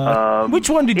 Which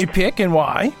one did you pick and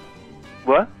why?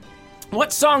 What?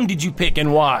 What song did you pick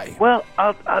and why? Well,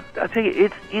 I'll tell you,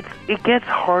 it gets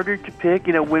harder to pick.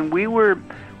 You know, when we were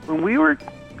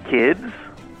kids,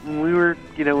 when we were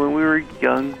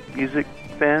young music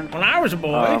fans. When I was a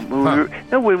boy.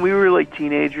 When we were like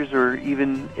teenagers or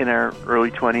even in our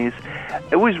early 20s,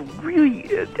 it was really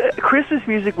Christmas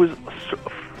music was.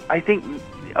 I think.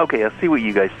 Okay, I'll see what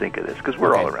you guys think of this because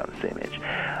we're all around the same age.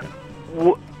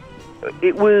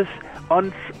 It was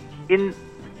in.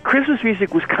 Christmas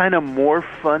music was kind of more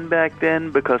fun back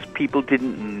then because people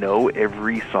didn't know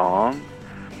every song.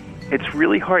 It's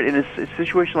really hard. In a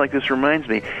situation like this reminds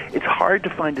me, it's hard to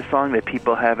find a song that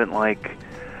people haven't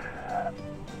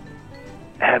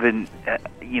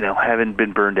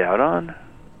been burned out on.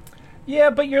 Yeah,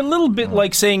 but you're a little bit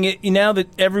like saying it now that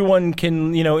everyone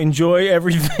can, enjoy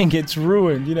everything. It's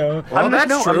ruined, Well, I'm not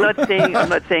saying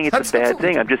it's a bad true.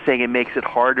 thing. I'm just saying it makes it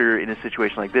harder in a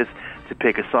situation like this to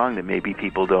pick a song that maybe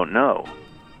people don't know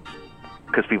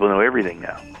because people know everything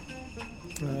now.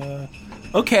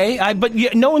 Okay, but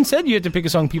no one said you had to pick a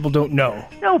song people don't know.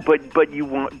 No, but you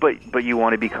want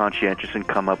to be conscientious and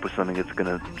come up with something that's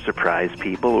going to surprise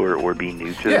people or be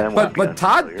new to them. But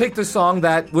Todd picked a song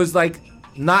that was like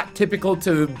not typical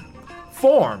to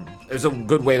form. Is a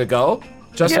good way to go.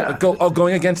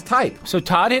 Going against type. So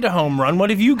Todd hit a home run. What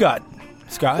have you got,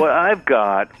 Scott? What I've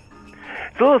got,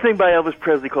 it's a little thing by Elvis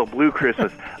Presley called Blue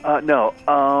Christmas.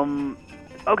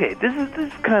 Okay, this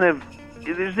is kind of.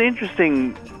 This is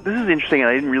interesting, and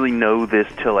I didn't really know this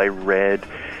till I read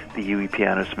the Huey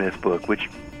Piano Smith book, which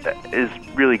is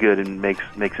really good and makes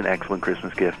an excellent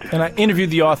Christmas gift. And I interviewed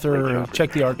the author,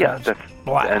 checked the archives. Yeah,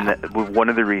 that was one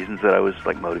of the reasons that I was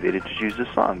motivated to choose this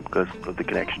song because of the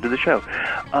connection to the show.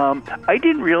 I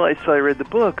didn't realize till I read the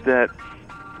book that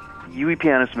Huey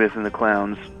Piano Smith and the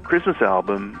Clowns' Christmas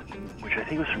album, which I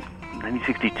think was from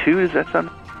 1962, does that sound?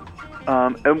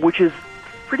 Which is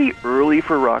pretty early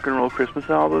for rock and roll Christmas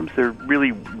albums. There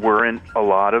really weren't a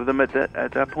lot of them at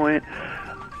that point.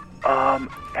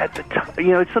 At the time,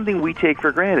 it's something we take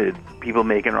for granted. People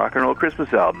making rock and roll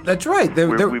Christmas albums. That's right.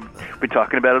 We've been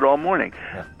talking about it all morning.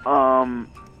 Yeah.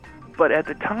 But at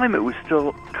the time, it was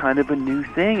still kind of a new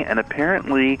thing, and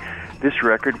apparently, this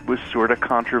record was sort of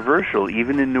controversial,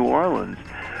 even in New Orleans,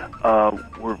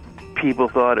 where people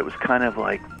thought it was kind of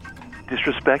like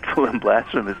disrespectful and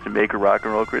blasphemous to make a rock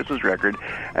and roll Christmas record,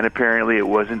 and apparently it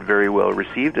wasn't very well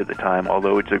received at the time,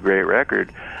 although it's a great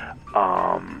record.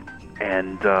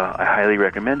 And I highly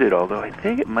recommend it, although I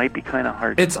think it might be kind of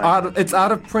hard to find. It's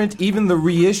out of print. Even the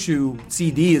reissue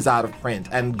CD is out of print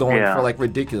and going for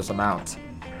ridiculous amounts.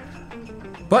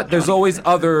 But there's always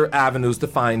other avenues to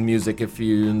find music, if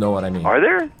you know what I mean. Are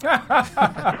there? Go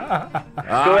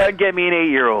ahead and get me an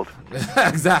 8-year-old.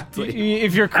 Exactly.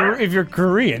 If you're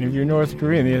Korean, if you're North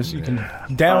Korean, yes, you can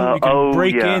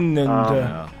break in and.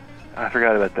 I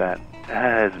forgot about that.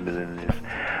 That hasn't been in this.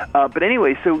 But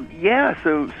anyway,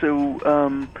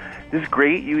 this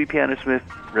great Huey Piano Smith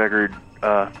record,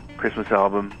 Christmas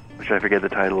album, which I forget the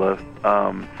title of.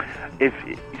 If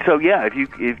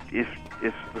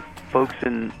the folks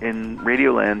in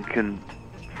Radioland can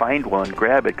find one,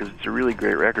 grab it because it's a really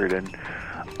great record and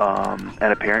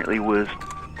apparently was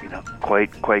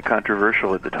quite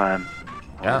controversial at the time.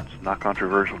 Yeah, it's not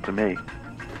controversial to me.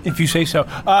 If you say so.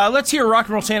 Let's hear Rock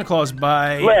and Roll Santa Claus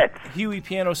by Huey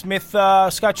Piano Smith.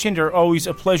 Scott Schinder, always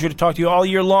a pleasure to talk to you all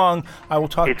year long. I will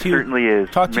talk to you. It certainly is.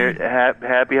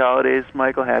 Happy holidays,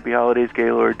 Michael. Happy holidays,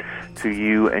 Gaylord, to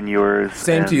you and yours.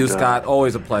 Same to you, Scott.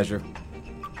 Always a pleasure.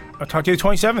 I'll talk to you the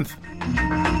 27th.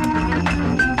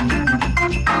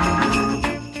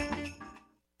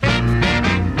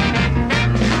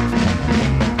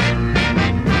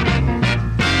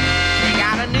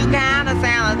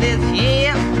 This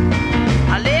year,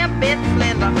 a little bit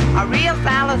slender, a real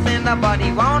Salacender, but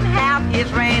he won't have his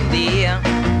reindeer.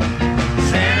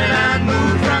 Santa done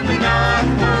moved from the North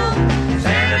Pole.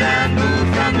 Santa done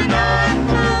moved from the North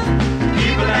Pole.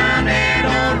 People down there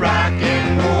don't rock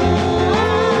and roll.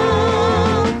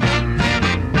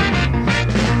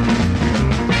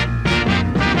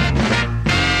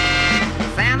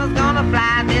 Santa's gonna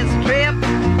fly this trip,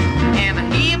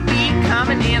 and he'll be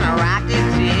coming in a rocket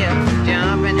ship.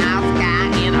 Jumping out sky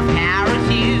in a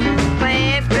parachute,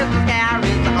 plays Christmas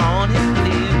carols on his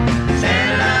flute.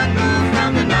 Santa done moved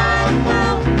from the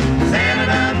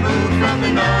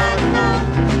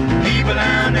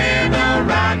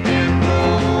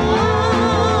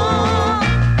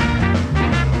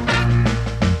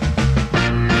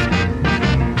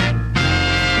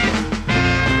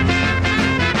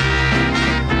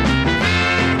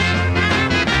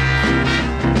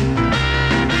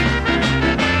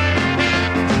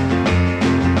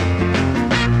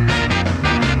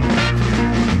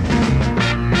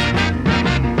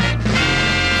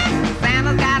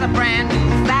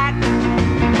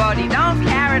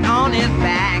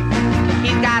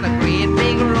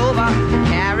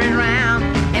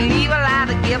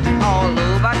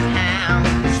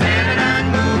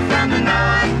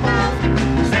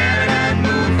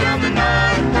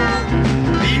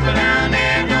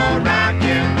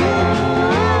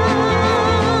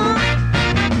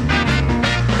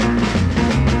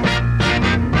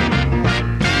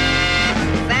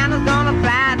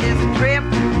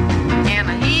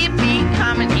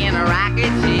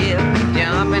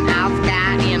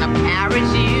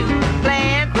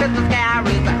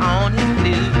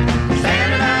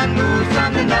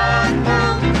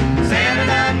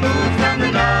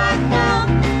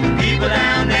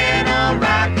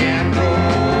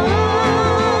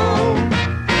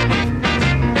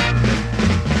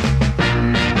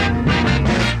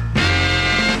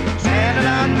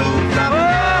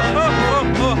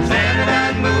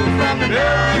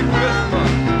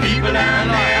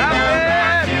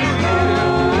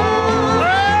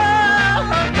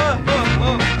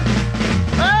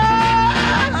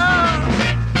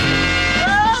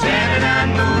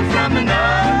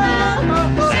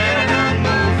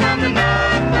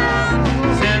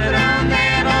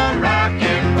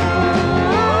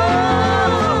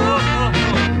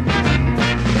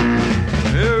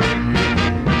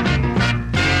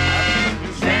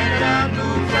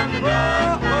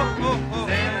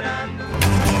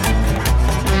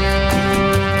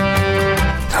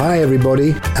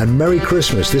everybody, and Merry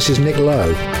Christmas. This is Nick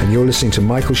Lowe, and you're listening to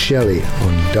Michael Shelley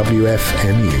on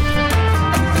WFMU.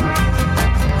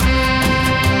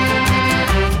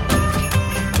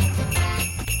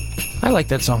 I like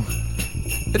that song.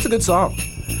 It's a good song.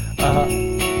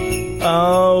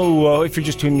 If you're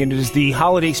just tuning in, it is the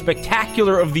Holiday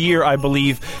Spectacular of the Year, I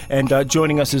believe. And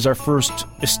joining us is our first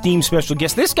esteemed special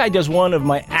guest. This guy does one of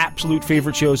my absolute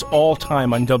favorite shows all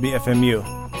time on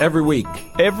WFMU. Every week.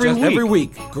 Every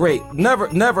week. Great.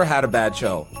 Never had a bad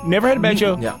show. Never had a bad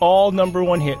show. Yeah. All number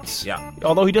one hits. Yeah.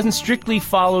 Although he doesn't strictly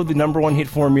follow the number one hit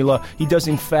formula, he does,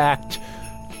 in fact,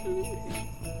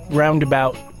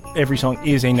 roundabout. Every song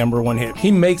is a number one hit.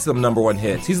 He makes them number one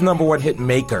hits. He's a number one hit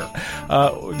maker.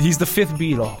 He's the fifth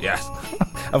Beatle. Yes.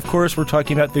 Of course, we're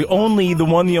talking about the only, the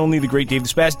great Dave the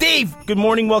Spazz. Dave, good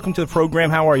morning. Welcome to the program.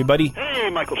 How are you, buddy? Hey,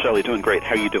 Michael Shelley. Doing great.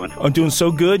 How you doing? I'm doing so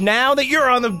good now that you're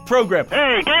on the program.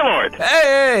 Hey, Gaylord.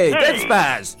 Hey, Dave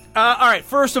Spazz. All right,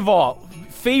 first of all,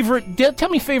 tell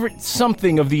me favorite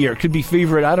something of the year. Could be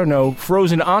favorite, I don't know,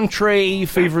 frozen entree,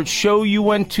 favorite show you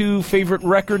went to, favorite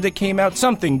record that came out,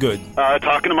 something good.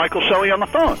 Talking to Michael Shelley on the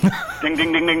phone. Ding,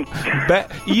 ding, ding, ding.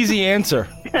 Easy answer.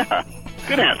 Yeah,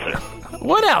 good answer.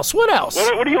 What else? What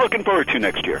are you looking forward to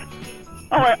next year?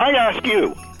 Oh, I ask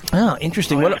you. Oh,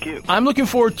 interesting. I'm looking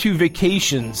forward to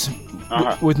vacations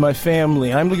with my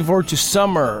family. I'm looking forward to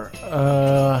summer.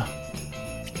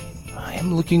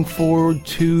 I'm looking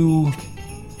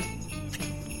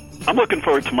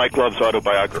forward to Mike Love's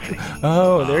autobiography.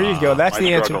 Oh, there you go. That's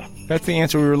the struggle. answer. That's the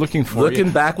answer we were looking for.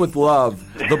 Looking Back with Love,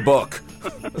 the book.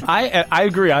 I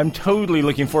agree. I'm totally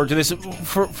looking forward to this.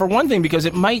 For one thing, because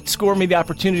it might score me the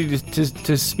opportunity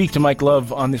to speak to Mike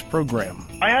Love on this program.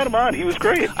 I had him on. He was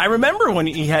great. I remember when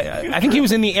he had. I think he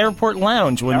was in the airport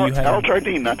lounge when you had. Al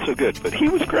Jardine, not so good, but he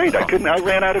was great. I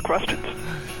ran out of questions.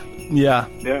 Yeah.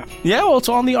 Yeah. Yeah, well, it's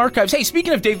all in the archives. Hey,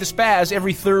 speaking of Dave the Spazz,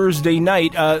 every Thursday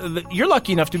night, you're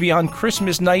lucky enough to be on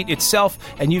Christmas night itself,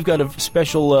 and you've got a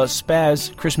special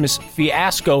Spazz Christmas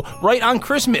fiasco right on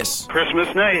Christmas.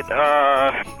 Christmas night.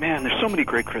 Man, there's so many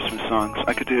great Christmas songs.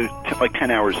 I could do like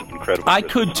 10 hours of incredible I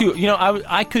Christmas could, too. You know,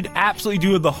 I could absolutely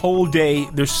do it the whole day.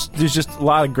 There's just a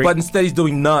lot of great... But instead he's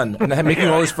doing none, and making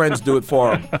all his friends do it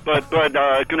for him. But going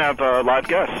to have live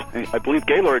guests. I believe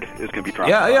Gaylord is going to be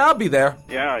dropping. Yeah, I'll be there.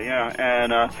 Yeah.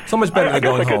 And so much better than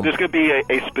going home. There's going to be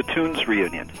a Spittoons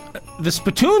reunion. The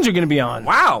Spittoons are going to be on.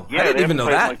 Wow, yeah, I didn't even know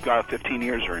that. Like 15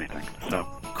 years or anything. So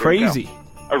crazy.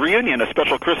 A reunion, a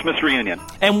special Christmas reunion.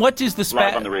 And what is the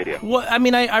live on the radio? I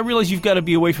mean, I realize you've got to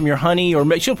be away from your honey, or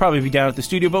she'll probably be down at the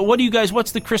studio. But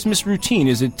what's the Christmas routine?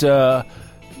 Is it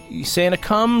Santa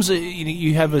comes?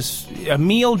 You have a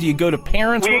meal? Do you go to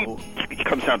parents? He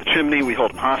comes down the chimney. We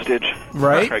hold him hostage.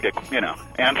 Right. Try to get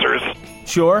answers.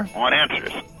 Sure. On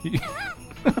answers.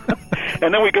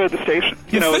 And then we go to the station.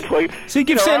 It's like... So you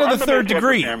give Santa the third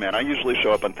degree. Man, I usually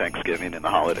show up on Thanksgiving and the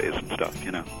holidays and stuff,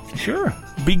 Sure.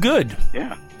 Be good.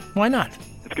 Yeah. Why not?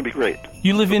 It's going to be great.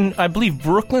 You live in, I believe,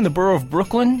 Brooklyn, the borough of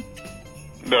Brooklyn?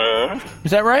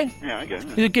 Is that right? Yeah, I guess.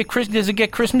 Does it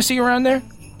get Christmassy around there?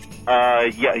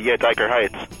 Yeah, Diker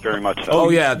Heights, very much so. Oh,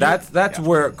 yeah, that's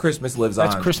where Christmas lives on.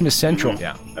 That's Christmas Central.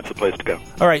 Yeah. That's the place to go.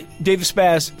 All right, Dave the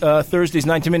Spazz, Thursdays,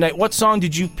 9 to midnight. What song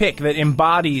did you pick that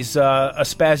embodies a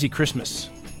spazzy Christmas?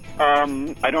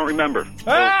 I don't remember.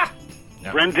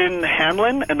 Brendan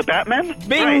Hanlon and the Batmen?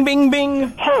 Bing, right. bing, bing.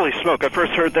 Holy smoke. I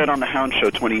first heard that on the Hound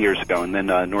Show 20 years ago, and then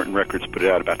Norton Records put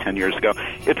it out about 10 years ago.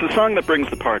 It's a song that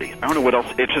brings the party. I don't know what else.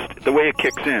 It's just the way it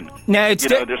kicks in. Now, it's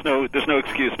there's no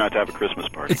excuse not to have a Christmas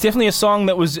party. It's definitely a song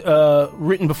that was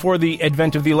written before the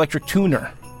advent of the electric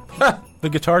tuner, the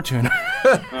guitar tuner.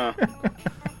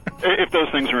 If those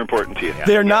things are important to you.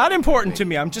 They're not important to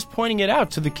me. I'm just pointing it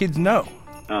out so the kids know.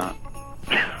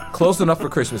 Close enough for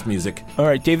Christmas music. All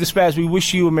right, Dave the Spazz, we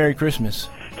wish you a Merry Christmas.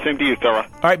 Same to you, fella. All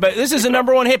right, but this is a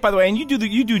number one hit, by the way, and you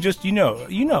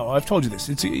know, I've told you this.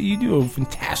 You do a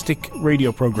fantastic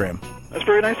radio program. That's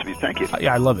very nice of you. Thank you.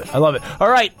 Yeah, I love it. All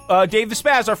right, Dave the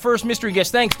Spazz, our first mystery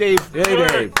guest. Thanks, Dave. Yay,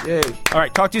 Dave. Yay. All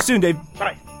right, talk to you soon, Dave.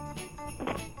 Bye.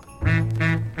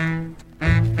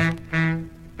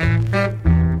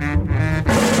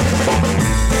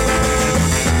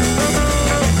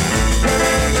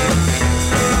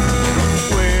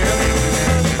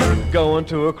 Going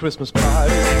to a Christmas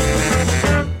party.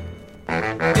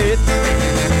 It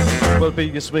will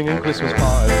be a swinging Christmas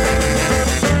party.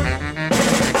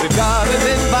 We got an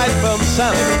invite from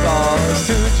Santa Claus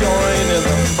to join in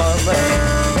the fun.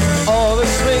 All the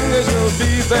swingers will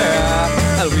be there,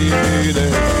 and we'll be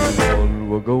there.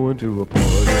 We're going to a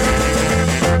party.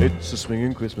 It's a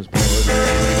swinging Christmas party.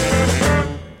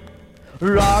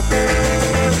 Rock,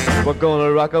 we're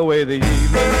gonna rock away the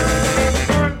evening.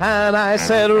 And I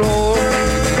said, roll,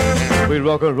 we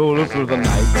rock and roll through the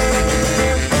night.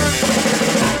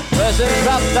 Presents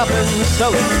wrapped up in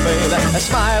cellophane, and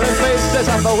smiling faces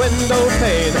at the window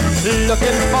pane,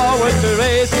 looking forward to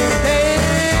raising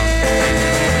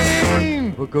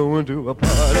Cain. We're going to a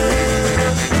party,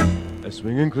 a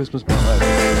swinging Christmas party.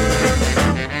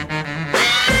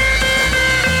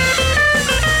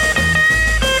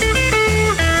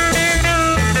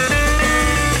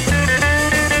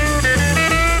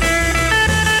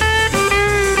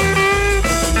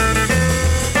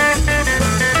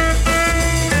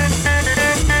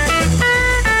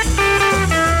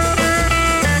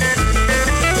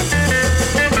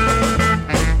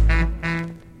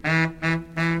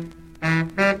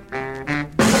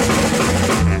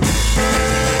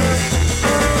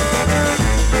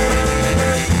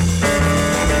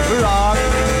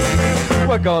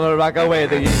 Gonna rock away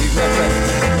the evening.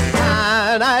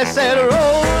 And I said,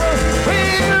 roll,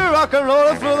 we'll rock and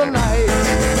roll through the night.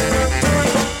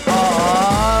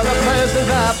 All the presents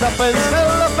wrapped up in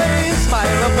cellophane,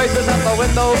 smiling faces at the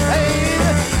window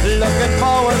pane, looking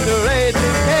forward to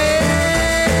raising Cain.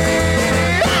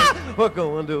 We're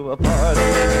going to a party,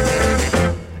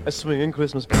 a swinging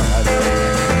Christmas party.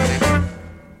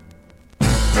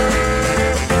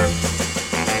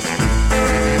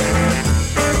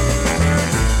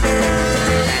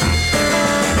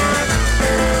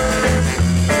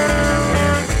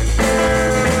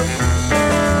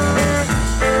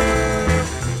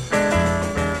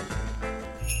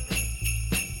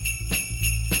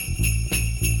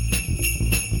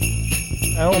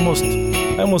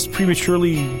 I almost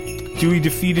prematurely Dewey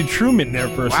defeated Truman there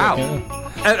for a second.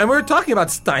 And we were talking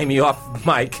about Stymie off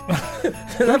mic.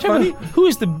 Isn't that funny? Who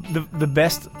is the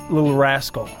best little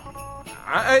rascal?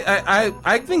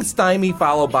 I think Stymie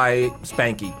followed by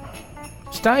Spanky.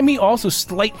 Stymie also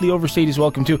slightly overstayed his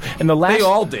welcome too, and they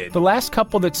all did. The last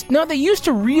couple they used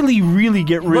to really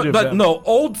get rid of them. But no,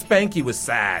 old Spanky was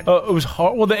sad. It was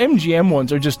hard. Well, the MGM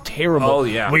ones are just terrible. Oh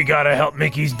yeah, we gotta help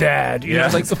Mickey's dad. Yeah,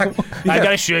 I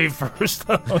gotta shave first.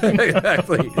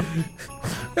 Exactly.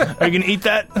 Are you gonna eat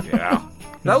that? Yeah.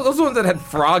 Those ones that had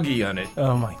Froggy on it.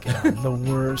 Oh my god, the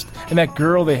worst. And that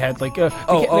girl they had Janet.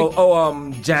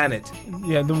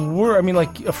 Yeah, the worst. I mean,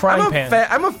 like a frying pan.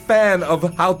 I'm a fan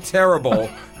of how terrible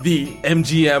the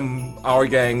MGM Our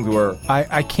Gangs were.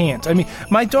 I can't. I mean,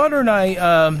 my daughter and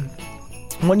I,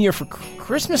 one year for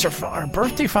Christmas or for our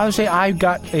birthday, Father's Day, I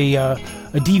got a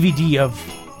DVD of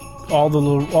all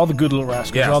the Good Little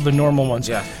Rascals, yes. all the normal ones.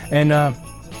 Yes. And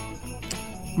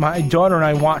my daughter and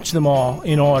I watched them all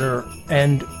in order.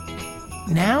 And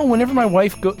now, whenever my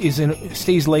wife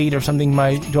stays late or something,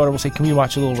 my daughter will say, "Can we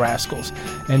watch The Little Rascals?"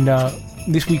 And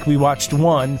this week we watched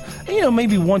one.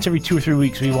 Maybe once every 2 or 3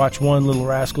 weeks we watch one Little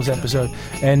Rascals episode,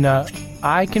 and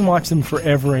I can watch them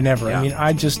forever and ever. Yeah.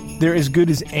 I mean, they're as good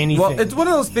as anything. Well, it's one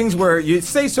of those things where you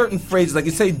say certain phrases, like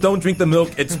you say, "Don't drink the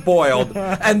milk; it's spoiled,"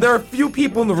 and there are a few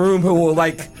people in the room who will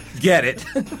get it.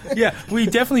 Yeah, we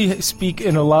definitely speak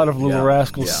in a lot of Little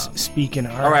Rascals speak in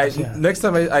our All right, yeah. Next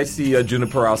time I see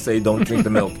Juniper, I'll say, "Don't drink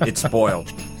the milk; it's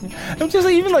spoiled." I'm just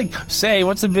say,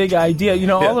 what's the big idea?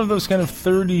 All of those kind of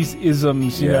 30s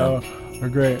isms, you know, are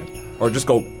great. Or just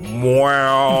go,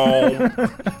 wow.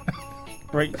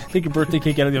 Right, take your birthday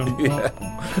cake out of the oven. Yeah.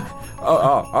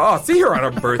 I'll see her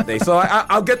on her birthday, so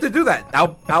I'll get to do that.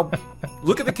 I'll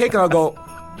look at the cake and I'll go,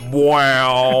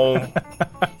 wow.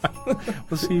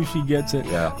 We'll see if she gets it.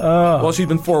 Yeah. Well, she's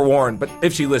been forewarned, but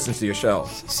if she listens to your show.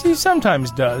 She sometimes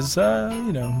does,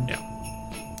 Yeah.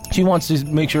 She wants to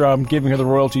make sure I'm giving her the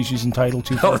royalties she's entitled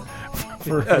to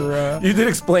for her... You did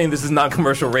explain this is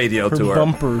non-commercial radio to her.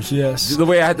 Bumpers, yes. The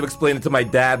way I had to explain it to my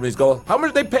dad when he's going, how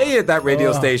much did they pay at that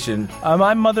radio station?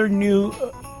 My mother knew...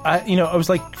 I was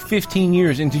like 15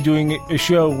 years into doing a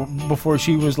show before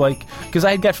she was because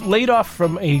I got laid off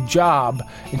from a job,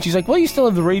 and she's like, well, you still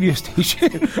have the radio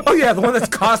station. Oh, yeah, the one that's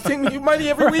costing you money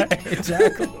every week?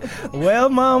 Exactly. Well,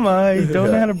 Mom, I don't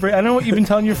know how to break. I know what you've been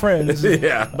telling your friends.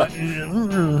 Yeah. But,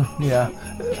 yeah.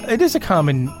 It is a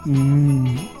common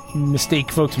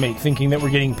mistake folks make, thinking that we're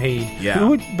getting paid. Yeah.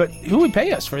 Who would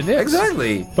pay us for this?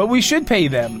 Exactly. But we should pay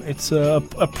them. It's a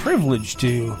privilege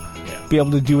to... be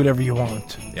able to do whatever you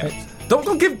want. Yeah.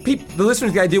 Don't give the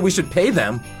listeners the idea we should pay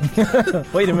them.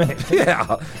 Wait a minute.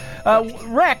 Yeah.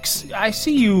 Rex, I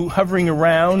see you hovering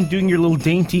around, doing your little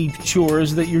dainty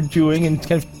chores that you're doing and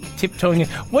kind of tiptoeing in.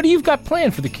 What do you got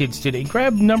planned for the kids today?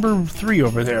 Grab number 3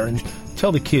 over there and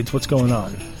tell the kids what's going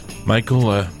on.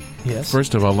 Michael, yes.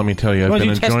 First of all, let me tell you, I've been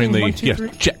enjoying the... 1, 2, 3?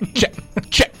 Check.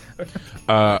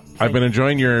 I've been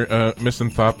enjoying your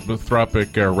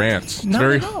misanthropic rants. It's Not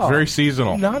very, at all. very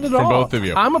seasonal. Not at from all. both of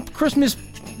you. I'm a Christmas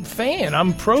fan.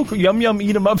 I'm pro Yum Yum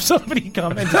Eat 'em Up. Somebody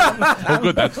commented. Oh,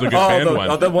 good. That's the good band one.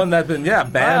 Oh, the one that's been,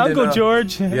 banned. Uncle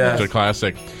George. Yeah. It's a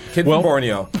classic. Kid from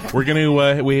Borneo. We're going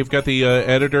to, we've got the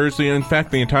editors, in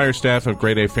fact, the entire staff of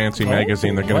Grade A Fancy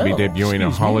Magazine. They're going to be debuting a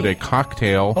holiday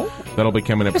cocktail that'll be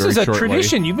coming up very shortly. This is a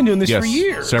tradition. You've been doing this for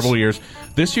years. Several years.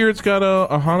 This year it's got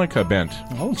a Hanukkah bent.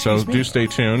 So do stay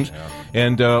tuned.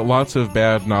 And lots of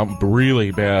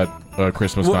really bad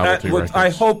Christmas novelty records. I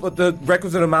hope the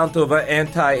requisite amount of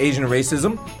anti-Asian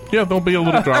racism. Yeah, there'll be a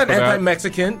little drop of that.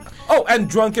 Anti-Mexican. Oh, and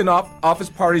drunken office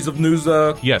parties of news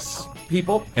yes.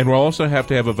 people. And we'll also have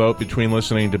to have a vote between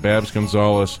listening to Babs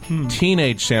Gonzalez,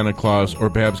 Teenage Santa Claus, or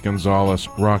Babs Gonzalez,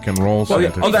 Rock and Roll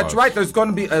Santa Claus. Oh, that's right. There's going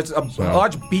to be a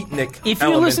large beatnik If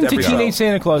you listen to Teenage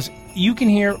Santa Claus, you can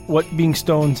hear what being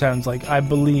stoned sounds like, I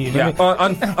believe. Yeah,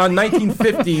 on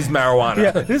 1950s marijuana.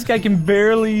 Yeah, this guy can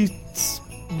barely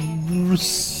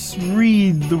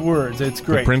read the words. It's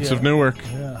great. The Prince of Newark,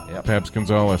 Babs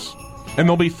Gonzalez. And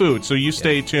there'll be food, so you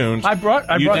stay tuned. I brought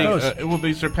those. Well,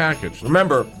 these are packaged.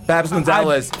 Remember, Babs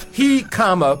Gonzalez,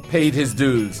 paid his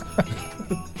dues.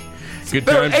 Good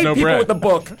There are times, 8 no people bread. with the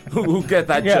book who get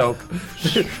that joke.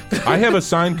 I have a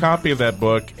signed copy of that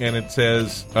book, and it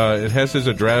says, it has his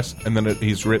address, and then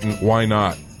he's written, "Why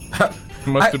not?" It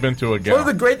must have been to a gal. One of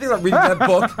the great things about reading that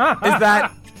book is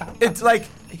that it's like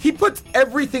he puts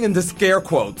everything into scare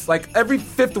quotes. Like every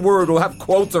fifth word will have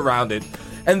quotes around it.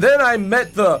 And then I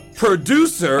met the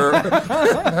producer.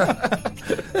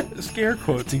 Scare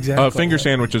quotes, exactly. Finger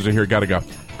sandwiches are here. Gotta go.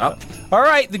 Up. All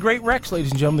right, the Great Rex, ladies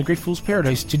and gentlemen, the Great Fool's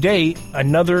Paradise. Today,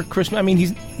 another Christmas. I mean,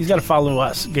 he's got to follow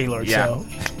us, Gaylord. Yeah. So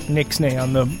Nick's name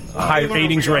on the high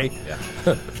ratings rate.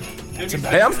 Yeah.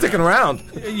 Hey, I'm sticking around.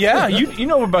 Yeah, you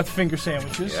know about the finger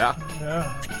sandwiches. Yeah.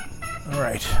 All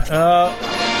right.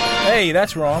 Hey,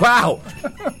 that's wrong. Wow.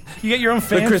 You get your own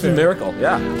fanfare. The Christmas miracle,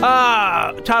 yeah.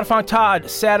 Todd O-Phonic-Todd,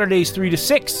 Saturdays 3 to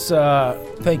 6.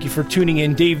 Thank you for tuning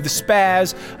in. Dave the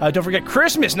Spazz. Don't forget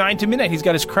Christmas, 9 to midnight. He's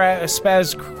got his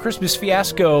Spazz Christmas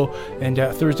Fiasco. And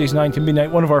Thursdays, 9 to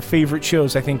midnight. One of our favorite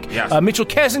shows, I think. Yes. Mitchell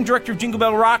Kezin, director of Jingle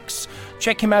Bell Rocks.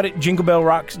 Check him out at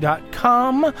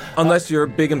jinglebellrocks.com. Unless you're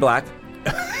big and black.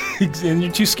 And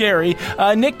you're too scary.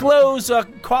 Nick Lowe's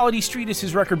Quality Street is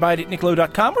his record. Buy it at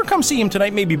nicklowe.com, or come see him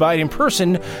tonight. Maybe buy it in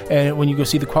person when you go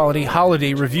see the Quality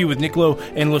Holiday Review with Nick Lowe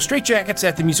and Lowe Straitjackets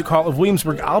at the Music Hall of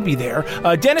Williamsburg. I'll be there.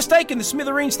 Dennis Diken, the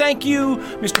Smithereens, thank you.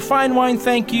 Mr. Finewine,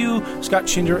 thank you. Scott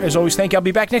Schinder, as always, thank you. I'll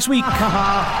be back next week.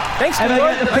 Thanks,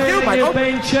 Gaylord. Thank you, Michael.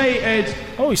 Been cheated.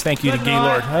 Always thank you to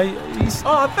Gaylord.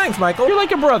 Thanks, Michael. You're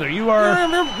like a brother. You are.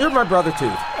 You're my brother,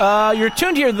 too. You're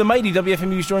tuned here to the mighty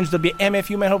WFMU Orange,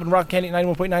 WMFU, Manhope, and Rock Candy,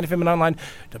 91.9 FM and online,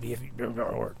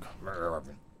 WFMU.org.